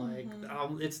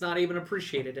 It's not even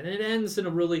appreciated. And it ends in a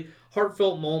really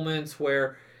heartfelt moment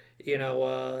where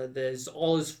there's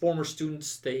all his former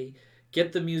students, they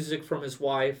get the music from his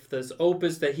wife, this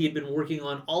opus that he had been working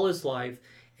on all his life,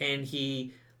 and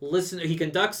he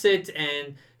conducts it,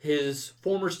 and his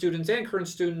former students and current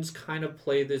students kind of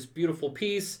play this beautiful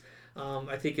piece.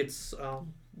 I think it's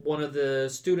one of the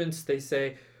students, they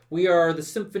say, we are the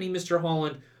symphony, Mr.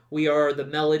 Holland. We are the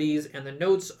melodies and the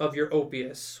notes of your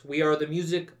opus. We are the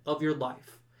music of your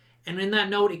life. And in that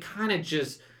note, it kind of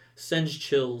just sends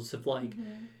chills of like,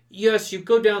 yes, you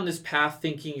go down this path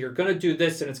thinking you're going to do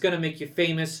this and it's going to make you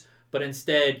famous, but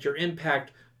instead your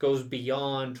impact goes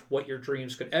beyond what your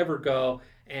dreams could ever go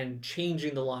and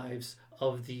changing the lives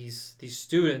of these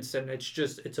students. And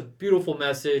it's a beautiful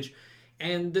message.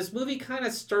 And this movie kind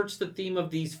of starts the theme of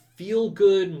these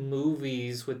feel-good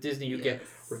movies with Disney. You get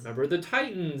Remember the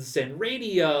Titans and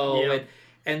Radio. Yep.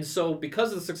 And so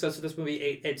because of the success of this movie,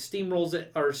 it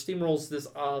steamrolls this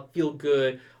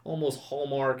feel-good, almost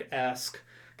Hallmark-esque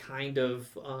kind of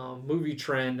movie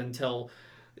trend until,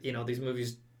 these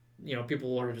movies,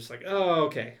 people are just like, oh,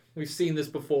 okay, we've seen this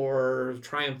before,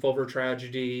 triumph over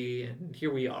tragedy, and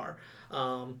here we are.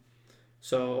 But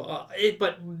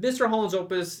Mr. Holland's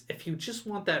Opus, if you just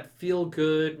want that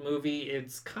feel-good movie,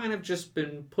 it's kind of just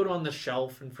been put on the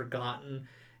shelf and forgotten.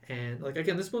 And,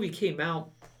 again, this movie came out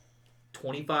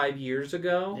 25 years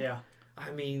ago. Yeah.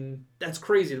 I mean, that's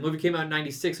crazy. The movie came out in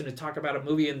 96, and to talk about a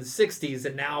movie in the 60s,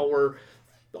 and now we're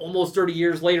almost 30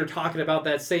 years later talking about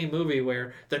that same movie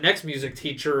where the next music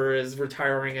teacher is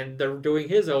retiring and they're doing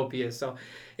his opus. So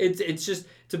it's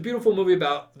a beautiful movie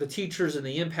about the teachers and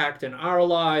the impact in our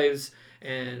lives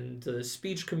and the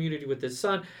speech community with his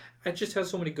son. It just has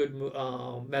so many good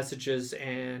messages.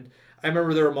 And I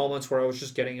remember there were moments where I was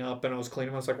just getting up and I was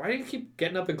cleaning. I was like, why do you keep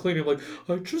getting up and cleaning? I'm like,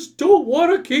 I just don't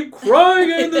want to keep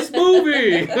crying in this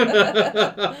movie.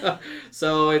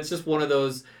 So it's just one of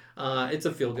those, it's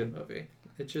a feel-good movie.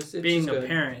 It's being just a good.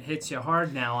 parent hits you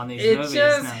hard now on these it movies.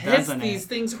 just now, hits doesn't these it?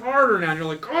 things harder now. And you're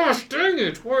like, gosh, dang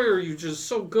it! Why are you just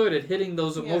so good at hitting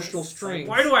those emotional strings?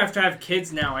 Why do I have to have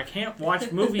kids now? I can't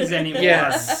watch movies anymore.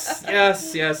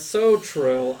 Yes, so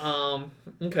true.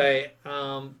 Okay.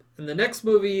 And the next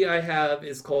movie I have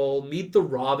is called Meet the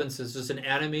Robinsons. It's an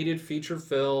animated feature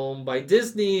film by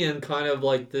Disney and kind of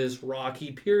like this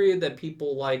rocky period that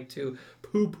people like to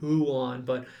poo-poo on.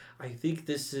 But I think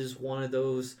this is one of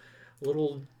those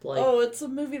little it's a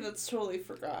movie that's totally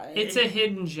forgotten. It's a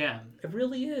hidden gem. It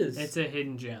really is. It's a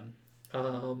hidden gem.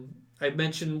 I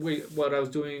mentioned what I was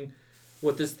doing,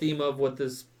 what this theme of what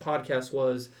this podcast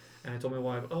was, and I told my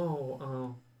wife,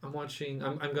 I'm watching,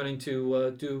 I'm going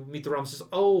to do Meet the Robinsons.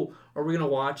 Oh, are we going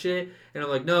to watch it? And I'm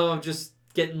like, no, I'm just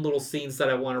getting little scenes that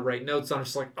I want to write notes on. I'm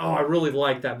just like, oh, I really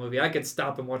like that movie. I could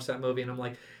stop and watch that movie. And I'm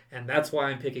like, and that's why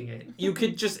I'm picking it.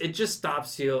 It just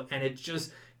stops you and it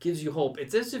just gives you hope.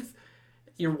 It's as if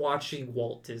you're watching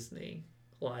Walt Disney.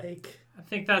 I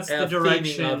think that's the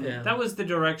direction. Of him. That was the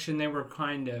direction they were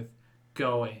kind of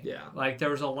going. Yeah.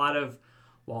 There was a lot of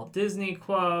Walt Disney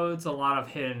quotes, a lot of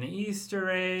hidden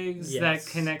Easter eggs that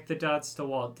connect the dots to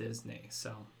Walt Disney.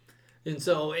 And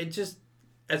so it just,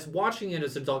 as watching it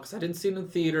as an adult, because I didn't see it in the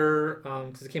theater,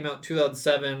 because it came out in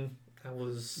 2007.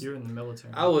 You're in the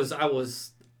military. I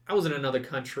was in another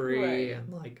country,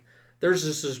 and there's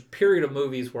just this period of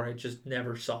movies where I just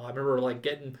never saw. I remember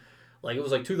getting. It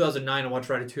was 2009, I watched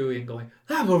Ratatouille and going,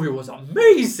 that movie was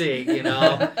amazing,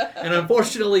 And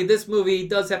unfortunately, this movie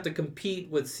does have to compete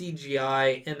with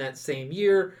CGI in that same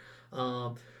year.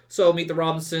 So Meet the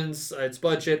Robinsons, its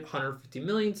budget, $150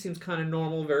 million, seems kind of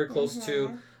normal, very close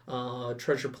to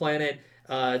Treasure Planet.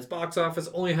 Its box office,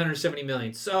 only $170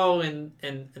 million. So, and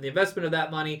the investment of that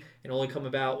money, and only come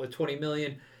about with $20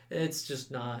 million, it's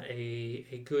just not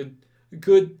a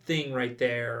good thing right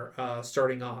there,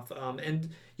 starting off. And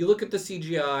you look at the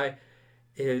CGI,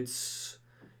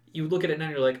 you look at it now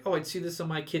and you're like, oh, I'd see this on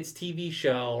my kid's TV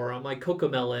show or on my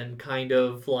Cocomelon kind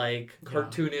of like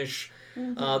cartoonish.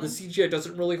 The CGI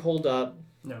doesn't really hold up.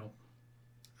 No.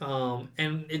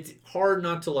 And it's hard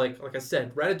not to like I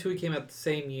said, Ratatouille came out the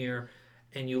same year,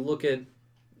 and you look at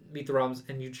Meet the Robinsons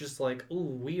and you're just like,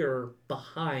 ooh, we are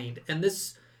behind. And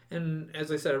as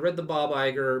I said, I read the Bob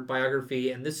Iger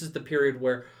biography, and this is the period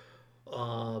where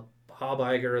Bob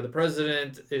Iger, the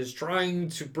president, is trying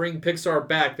to bring Pixar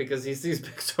back because he sees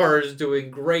Pixar is doing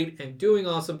great and doing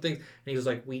awesome things. And he was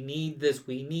like, we need this.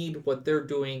 We need what they're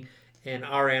doing in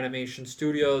our animation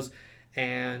studios.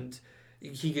 And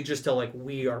he could just tell, like,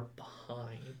 we are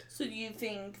behind. So do you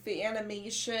think the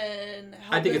animation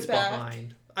held I think it it's back?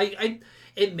 behind.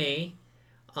 It may.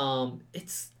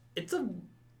 It's a...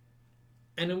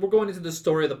 And then we're going into the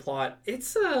story of the plot.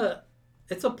 It's a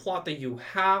plot that you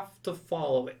have to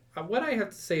follow. What I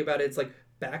have to say about it, it's like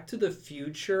Back to the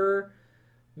Future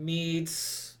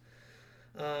meets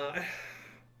the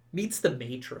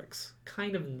Matrix,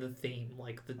 kind of in the theme,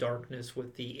 like the darkness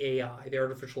with the AI, the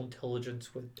artificial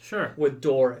intelligence with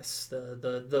Doris,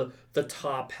 the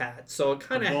top hat. So it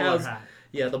kind of has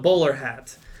the bowler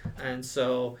hat. And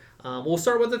so we'll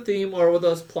start with the theme or with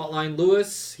this plotline.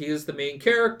 Lewis, he is the main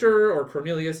character, or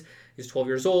Cornelius. He's 12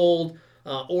 years old,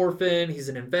 orphan. He's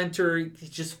an inventor. He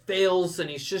just fails, and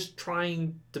he's just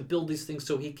trying to build these things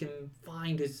so he can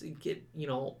get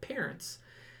parents.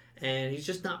 And he's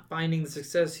just not finding the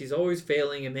success. He's always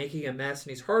failing and making a mess,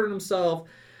 and he's hard on himself.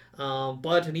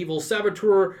 But an evil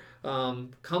saboteur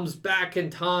comes back in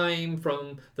time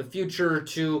from the future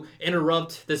to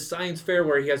interrupt this science fair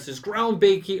where he has this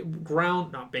breaking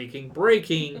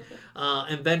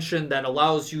invention that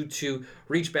allows you to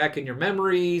reach back in your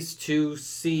memories to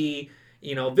see,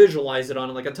 visualize it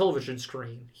on like a television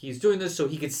screen. He's doing this so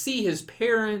he could see his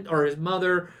parent or his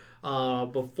mother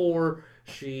before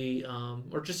she,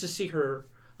 or just to see her,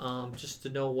 just to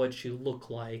know what she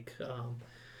looked like.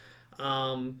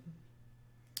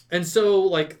 And so,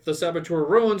 like, the saboteur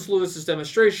ruins Lewis's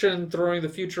demonstration, throwing the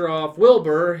future off.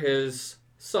 Wilbur, his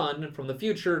son from the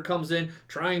future, comes in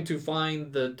trying to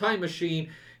find the time machine,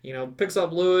 picks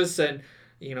up Lewis, and,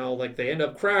 they end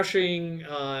up crashing in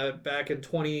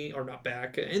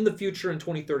the future in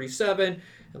 2037.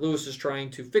 And Lewis is trying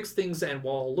to fix things, and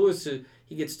while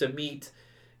he gets to meet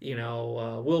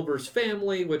Wilbur's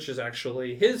family, which is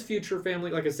actually his future family.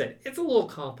 Like I said, it's a little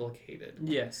complicated.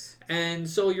 Yes. And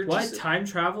so time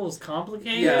travel is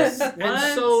complicated? Yes.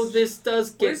 And so this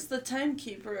does get... Where's the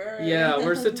timekeeper? Yeah,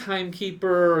 where's the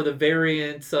timekeeper or the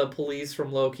variant police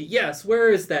from Loki? Yes, where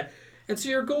is that? And so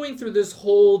you're going through this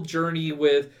whole journey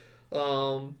with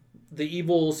the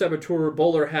evil saboteur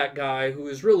bowler hat guy who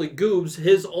is really Goobs,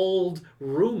 his old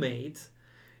roommate,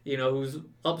 who's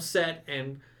upset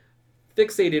and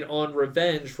fixated on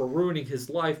revenge for ruining his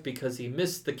life because he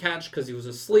missed the catch because he was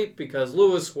asleep, because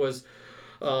Lewis was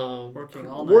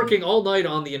working all night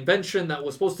on the invention that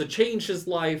was supposed to change his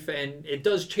life, and it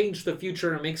does change the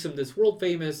future and makes him this world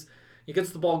famous. He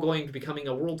gets the ball going to becoming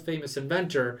a world famous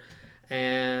inventor,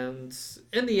 and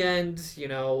in the end,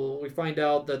 we find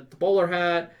out that the bowler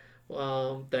hat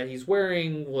that he's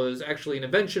wearing was actually an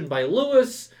invention by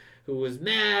Lewis, who was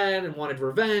mad and wanted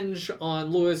revenge on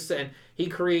Lewis, and he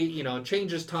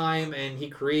changes time, and he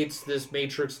creates this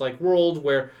Matrix-like world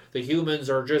where the humans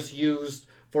are just used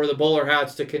for the bowler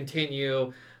hats to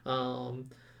continue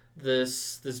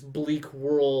this bleak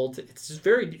world. It's just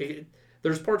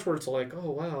there's parts where it's like,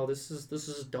 oh wow, this is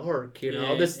dark,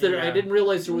 I didn't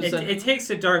realize there was it takes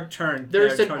a dark turn.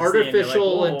 There's an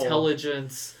artificial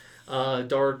intelligence,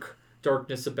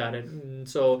 darkness about it, and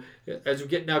so as we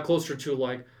get now closer to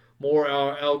like more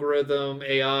algorithm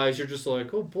AIs, you're just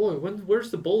like, oh boy,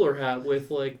 where's the bowler hat with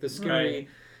like the scary,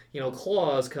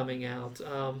 claws coming out?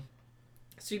 So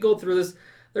you go through this.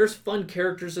 There's fun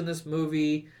characters in this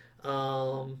movie.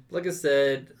 Like I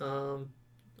said,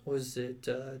 was it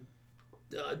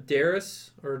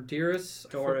Doris?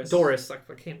 Doris.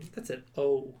 Like I can't. That's an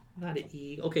O, not an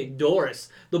E. Okay, Doris,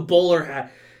 the bowler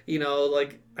hat.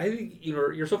 I think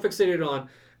you're so fixated on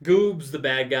Goobs, the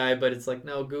bad guy, but it's like,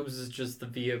 no, Goobs is just the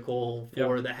vehicle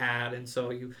for the hat, and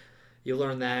so you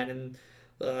learn that, and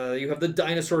you have the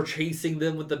dinosaur chasing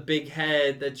them with the big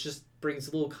head that just brings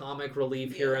a little comic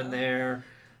relief here and there.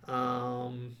 I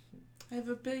have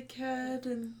a big head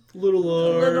and little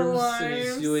arms. And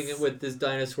he's doing it with this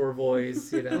dinosaur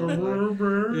voice, Yeah.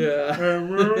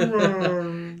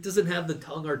 Doesn't have the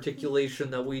tongue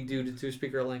articulation that we do to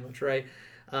two-speaker language, right?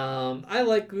 I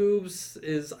like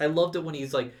Goobs. I loved it when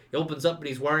he's like he opens up and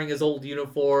he's wearing his old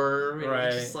uniform. And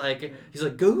Right. he's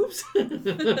like Goobs.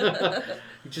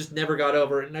 He just never got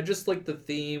over it, and I just like the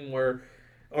theme or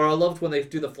I loved when they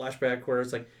do the flashback where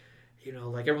it's like.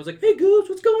 Like everyone's like, "Hey, Goobs,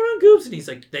 what's going on, Goobs?" And he's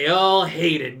like, "They all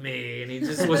hated me," and he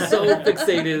just was so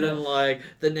fixated on like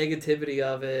the negativity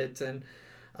of it, and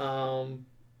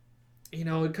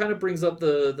it kind of brings up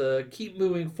the keep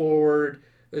moving forward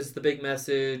is the big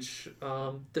message.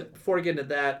 Before I get into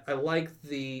that, I like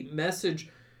the message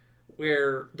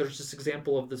where there's this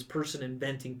example of this person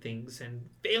inventing things and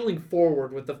failing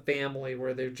forward with the family,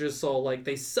 where they're just all like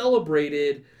they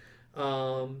celebrated.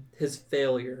 His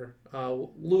failure.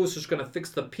 Lewis is going to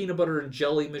fix the peanut butter and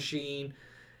jelly machine,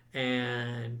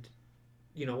 and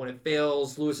when it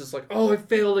fails, Lewis is like, "Oh, I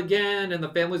failed again," and the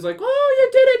family's like, "Oh, you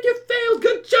did it! You failed!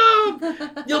 Good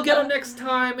job! You'll get him next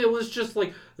time." It was just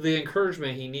like the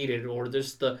encouragement he needed, or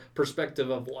just the perspective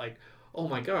of like, "Oh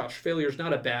my gosh, failure's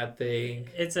not a bad thing."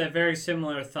 It's a very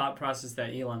similar thought process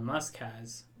that Elon Musk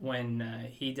has when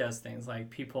he does things. Like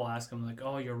people ask him, like,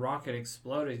 "Oh, your rocket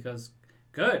exploded." He goes,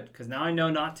 "Good, because now I know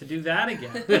not to do that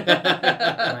again."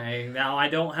 Now I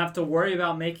don't have to worry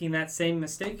about making that same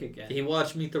mistake again. He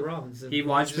watched Meet the Robinsons. He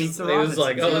watched Meet the He was Robinsons.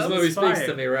 like, "Oh, this Yeah, movie speaks inspired.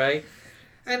 to me, right?"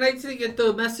 And I think it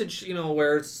the message,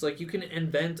 where it's like you can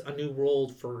invent a new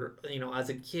world for, as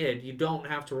a kid. You don't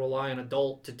have to rely on an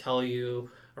adult to tell you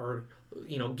or,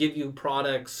 give you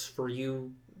products for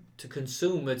you to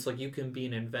consume. It's like you can be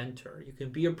an inventor. You can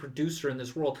be a producer in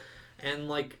this world. And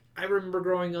like I remember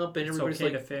growing up and It's everybody's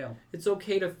okay like, to fail. it's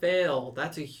okay to fail.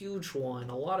 That's a huge one.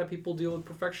 A lot of people deal with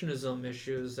perfectionism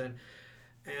issues and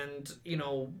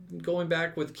going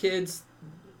back with kids,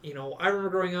 I remember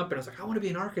growing up and I was like, I want to be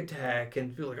an architect,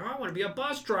 and people were like, oh, I want to be a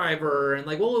bus driver, and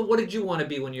like, well, what did you want to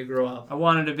be when you grew up? I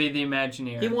wanted to be the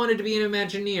Imagineer. He wanted to be an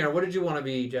Imagineer. What did you want to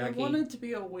be, I Jackie? wanted to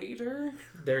be a waiter.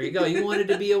 There you go. You wanted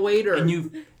to be a waiter. And your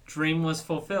dream was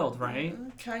fulfilled, right?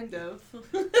 Kind of.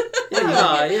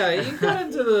 Yeah, you got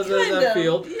into that Kind of,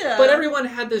 field. yeah. But everyone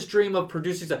had this dream of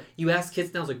producing stuff. You ask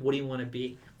kids now, it's like, what do you want to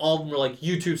be? All of them were like,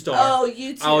 YouTube star. Oh,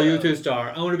 YouTube. Oh, YouTube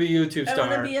star. I want to be YouTube I star.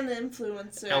 want to be an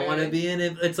influencer. I want to be in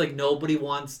it. It's like nobody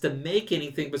wants to make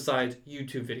anything besides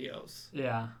YouTube videos.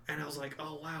 Yeah. And I was like,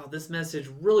 oh, wow, this message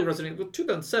really resonated. With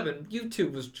 2007,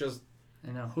 YouTube was just...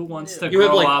 I know. Who wants to You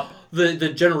have grow like up? the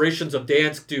Generations of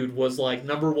Dance dude was like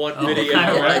 #1 Oh, video. I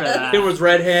remember Right? that. It was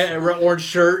red hat, orange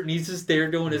shirt, and he's just there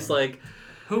doing his like...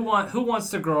 Who wants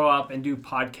to grow up and do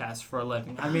podcasts for a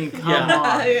living? I mean, come Yeah.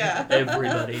 on. Yeah.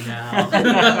 Everybody now.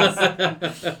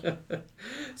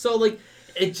 So like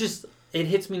it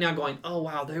hits me now going, oh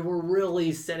wow, they were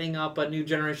really setting up a new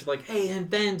generation like, hey,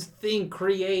 invent, think,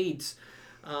 create.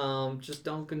 Just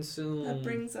don't consume. That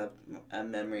brings up a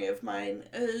memory of mine.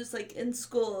 It was like in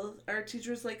school, our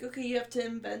teacher was like, okay, you have to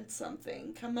invent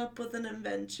something. Come up with an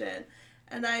invention.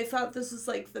 And I thought this was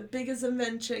like the biggest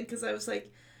invention because I was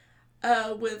like,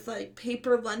 with like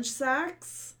paper lunch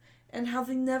sacks and how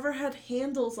they never had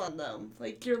handles on them,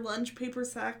 like your lunch paper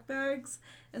sack bags.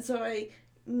 And so I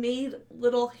made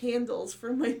little handles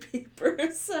for my paper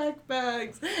sack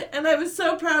bags, and I was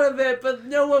so proud of it, but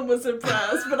no one was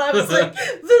impressed. But I was like,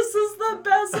 this is the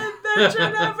best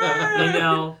invention ever. You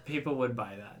know, people would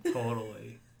buy that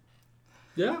totally.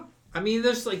 Yeah. I mean,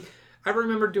 there's like, I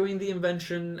remember doing the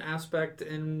invention aspect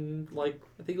in like,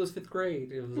 I think it was 5th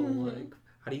grade. It was all like,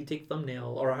 how do you take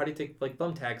thumbnail, or how do you take like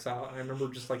thumbtacks out? And I remember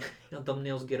just like,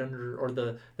 thumbnails get under, or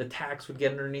the tacks would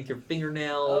get underneath your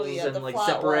fingernails the and like flat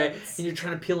separate, ones. and you're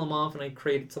trying to peel them off, and I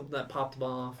created something that popped them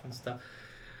off and stuff.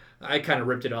 I kind of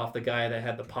ripped it off the guy that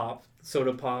had the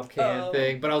soda pop can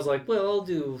thing, but I was like, well, I'll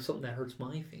do something that hurts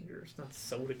my fingers, not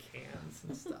soda cans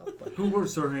and stuff. But Who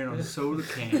works their hand on a soda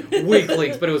can? weak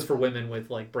links, but it was for women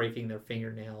with like breaking their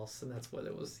fingernails, and that's what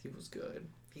it was. He was good.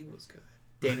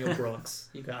 Daniel Brooks,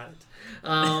 you got it.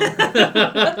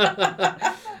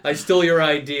 I stole your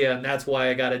idea, and that's why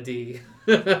I got a D.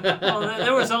 Well,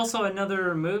 there was also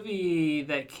another movie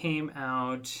that came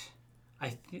out,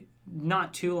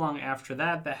 not too long after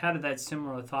that had that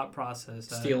similar thought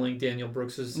process. Stealing Daniel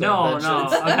Brooks's No,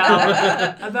 inventions.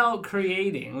 about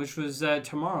creating, which was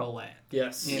Tomorrowland.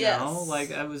 Yes. You Yes. know, like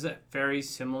it was a very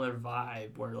similar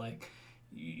vibe where like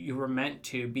you were meant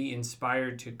to be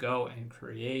inspired to go and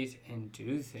create and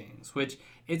do things, which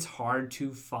it's hard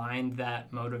to find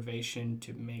that motivation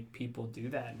to make people do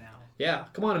that now. Yeah,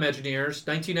 come on, Imagineers.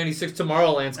 1996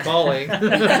 Tomorrowland's calling.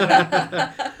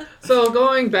 So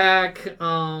going back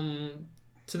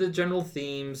to the general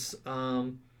themes,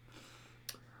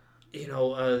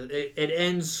 it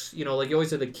ends, like you always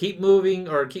said, keep moving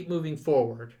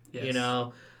forward. Yes.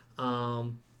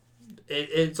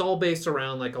 it's all based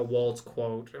around like a Walt's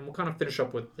quote, and we'll kind of finish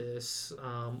up with this.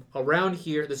 Around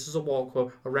here, this is a Walt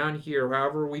quote. Around here,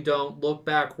 however, we don't look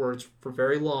backwards for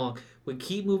very long. We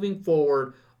keep moving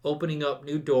forward, opening up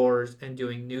new doors and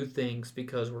doing new things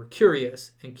because we're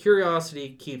curious, and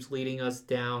curiosity keeps leading us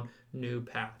down new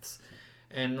paths.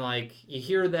 And like you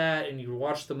hear that and you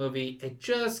watch the movie, it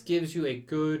just gives you a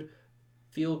good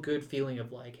feeling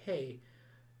of like, hey,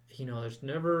 there's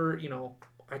never,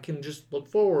 I can just look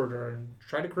forward or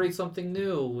try to create something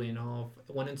new,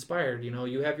 when inspired.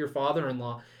 You have your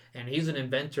father-in-law and he's an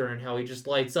inventor and how he just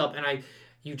lights up. And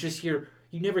you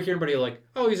never hear anybody like,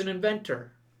 oh, he's an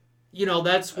inventor.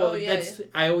 That's what,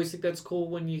 I always think that's cool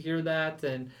when you hear that.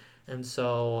 And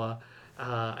so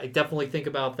I definitely think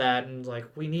about that and like,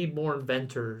 we need more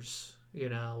inventors. We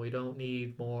don't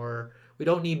need more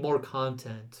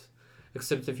content.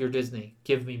 Except if you're Disney,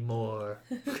 give me more.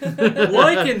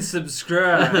 Like and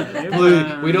subscribe.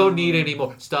 Please, we don't need any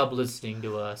more. Stop listening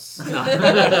to us.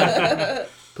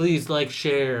 Please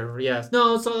share. Yes.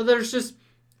 No. So there's just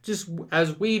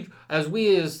as we as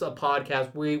a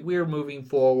podcast, we're moving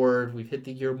forward. We've hit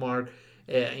the year mark.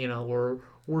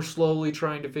 We're slowly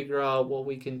trying to figure out what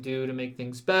we can do to make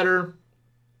things better.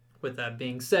 With that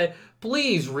being said,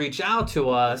 please reach out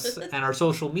to us and our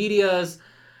social medias.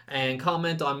 And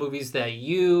comment on movies that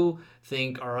you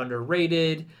think are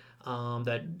underrated.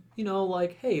 That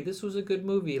hey, this was a good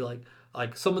movie. Like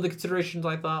some of the considerations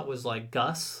I thought was like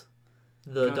Gus,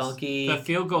 the donkey, the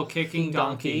field goal kicking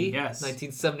donkey. Yes,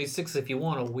 1976. If you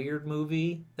want a weird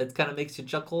movie that kind of makes you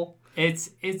chuckle. It's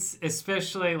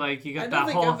especially like you got that whole.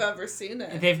 I don't think I've ever seen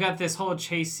it. They've got this whole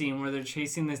chase scene where they're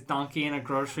chasing this donkey in a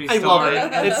grocery store. I love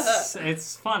it.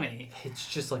 It's funny. It's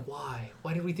just like why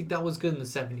did we think that was good in the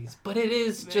 70s? But it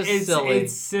is just silly.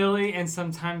 It's silly, and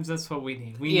sometimes that's what we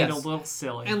need. We need a little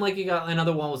silly. And like you got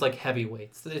another one was like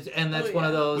Heavyweights, and that's one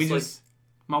of those.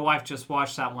 My wife just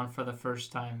watched that one for the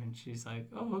first time, and she's like,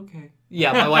 "Oh, okay."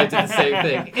 Yeah, my wife did the same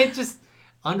thing. It just.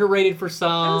 Underrated for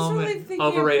some,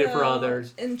 overrated for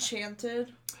others.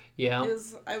 Enchanted. Yeah.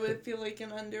 I would feel like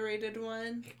an underrated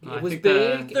one. It was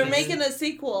big. They're making a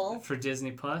sequel. For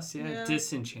Disney Plus, yeah.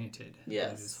 Disenchanted.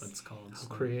 Yes. That is what it's called. How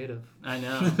creative. I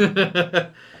know.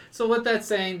 So with that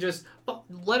saying, just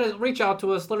reach out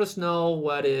to us. Let us know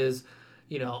what is,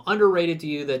 underrated to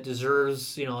you that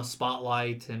deserves, a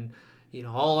spotlight. And,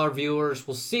 all our viewers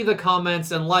will see the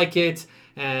comments and like it.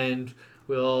 And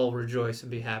we'll all rejoice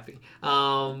and be happy.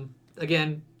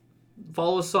 Again,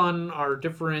 follow us on our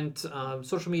different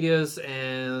social medias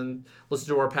and listen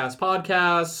to our past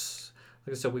podcasts.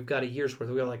 Like I said, we've got a year's worth.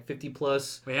 We got like 50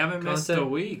 plus. We haven't missed a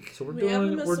week. So we're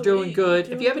doing good.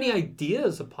 If you have any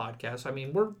ideas of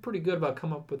podcasts, we're pretty good about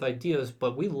coming up with ideas,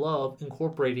 but we love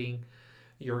incorporating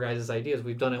your guys' ideas.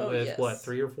 We've done it with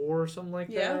 3 or 4 or something like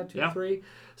that, 2 or 3.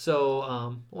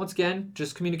 So once again,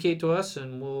 just communicate to us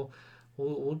and we'll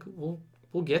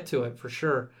get to it for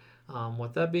sure.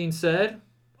 With that being said,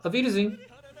 Auf Wiedersehen.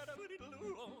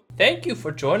 Thank you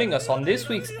for joining us on this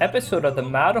week's episode of the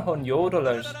Matterhorn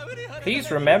Yodelers.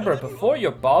 Please remember before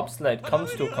your bobsled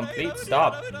comes to a complete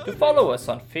stop to follow us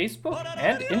on Facebook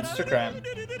and Instagram.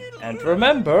 And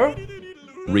remember...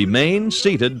 Remain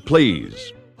seated,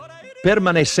 please.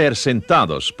 Permanecer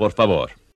sentados, por favor.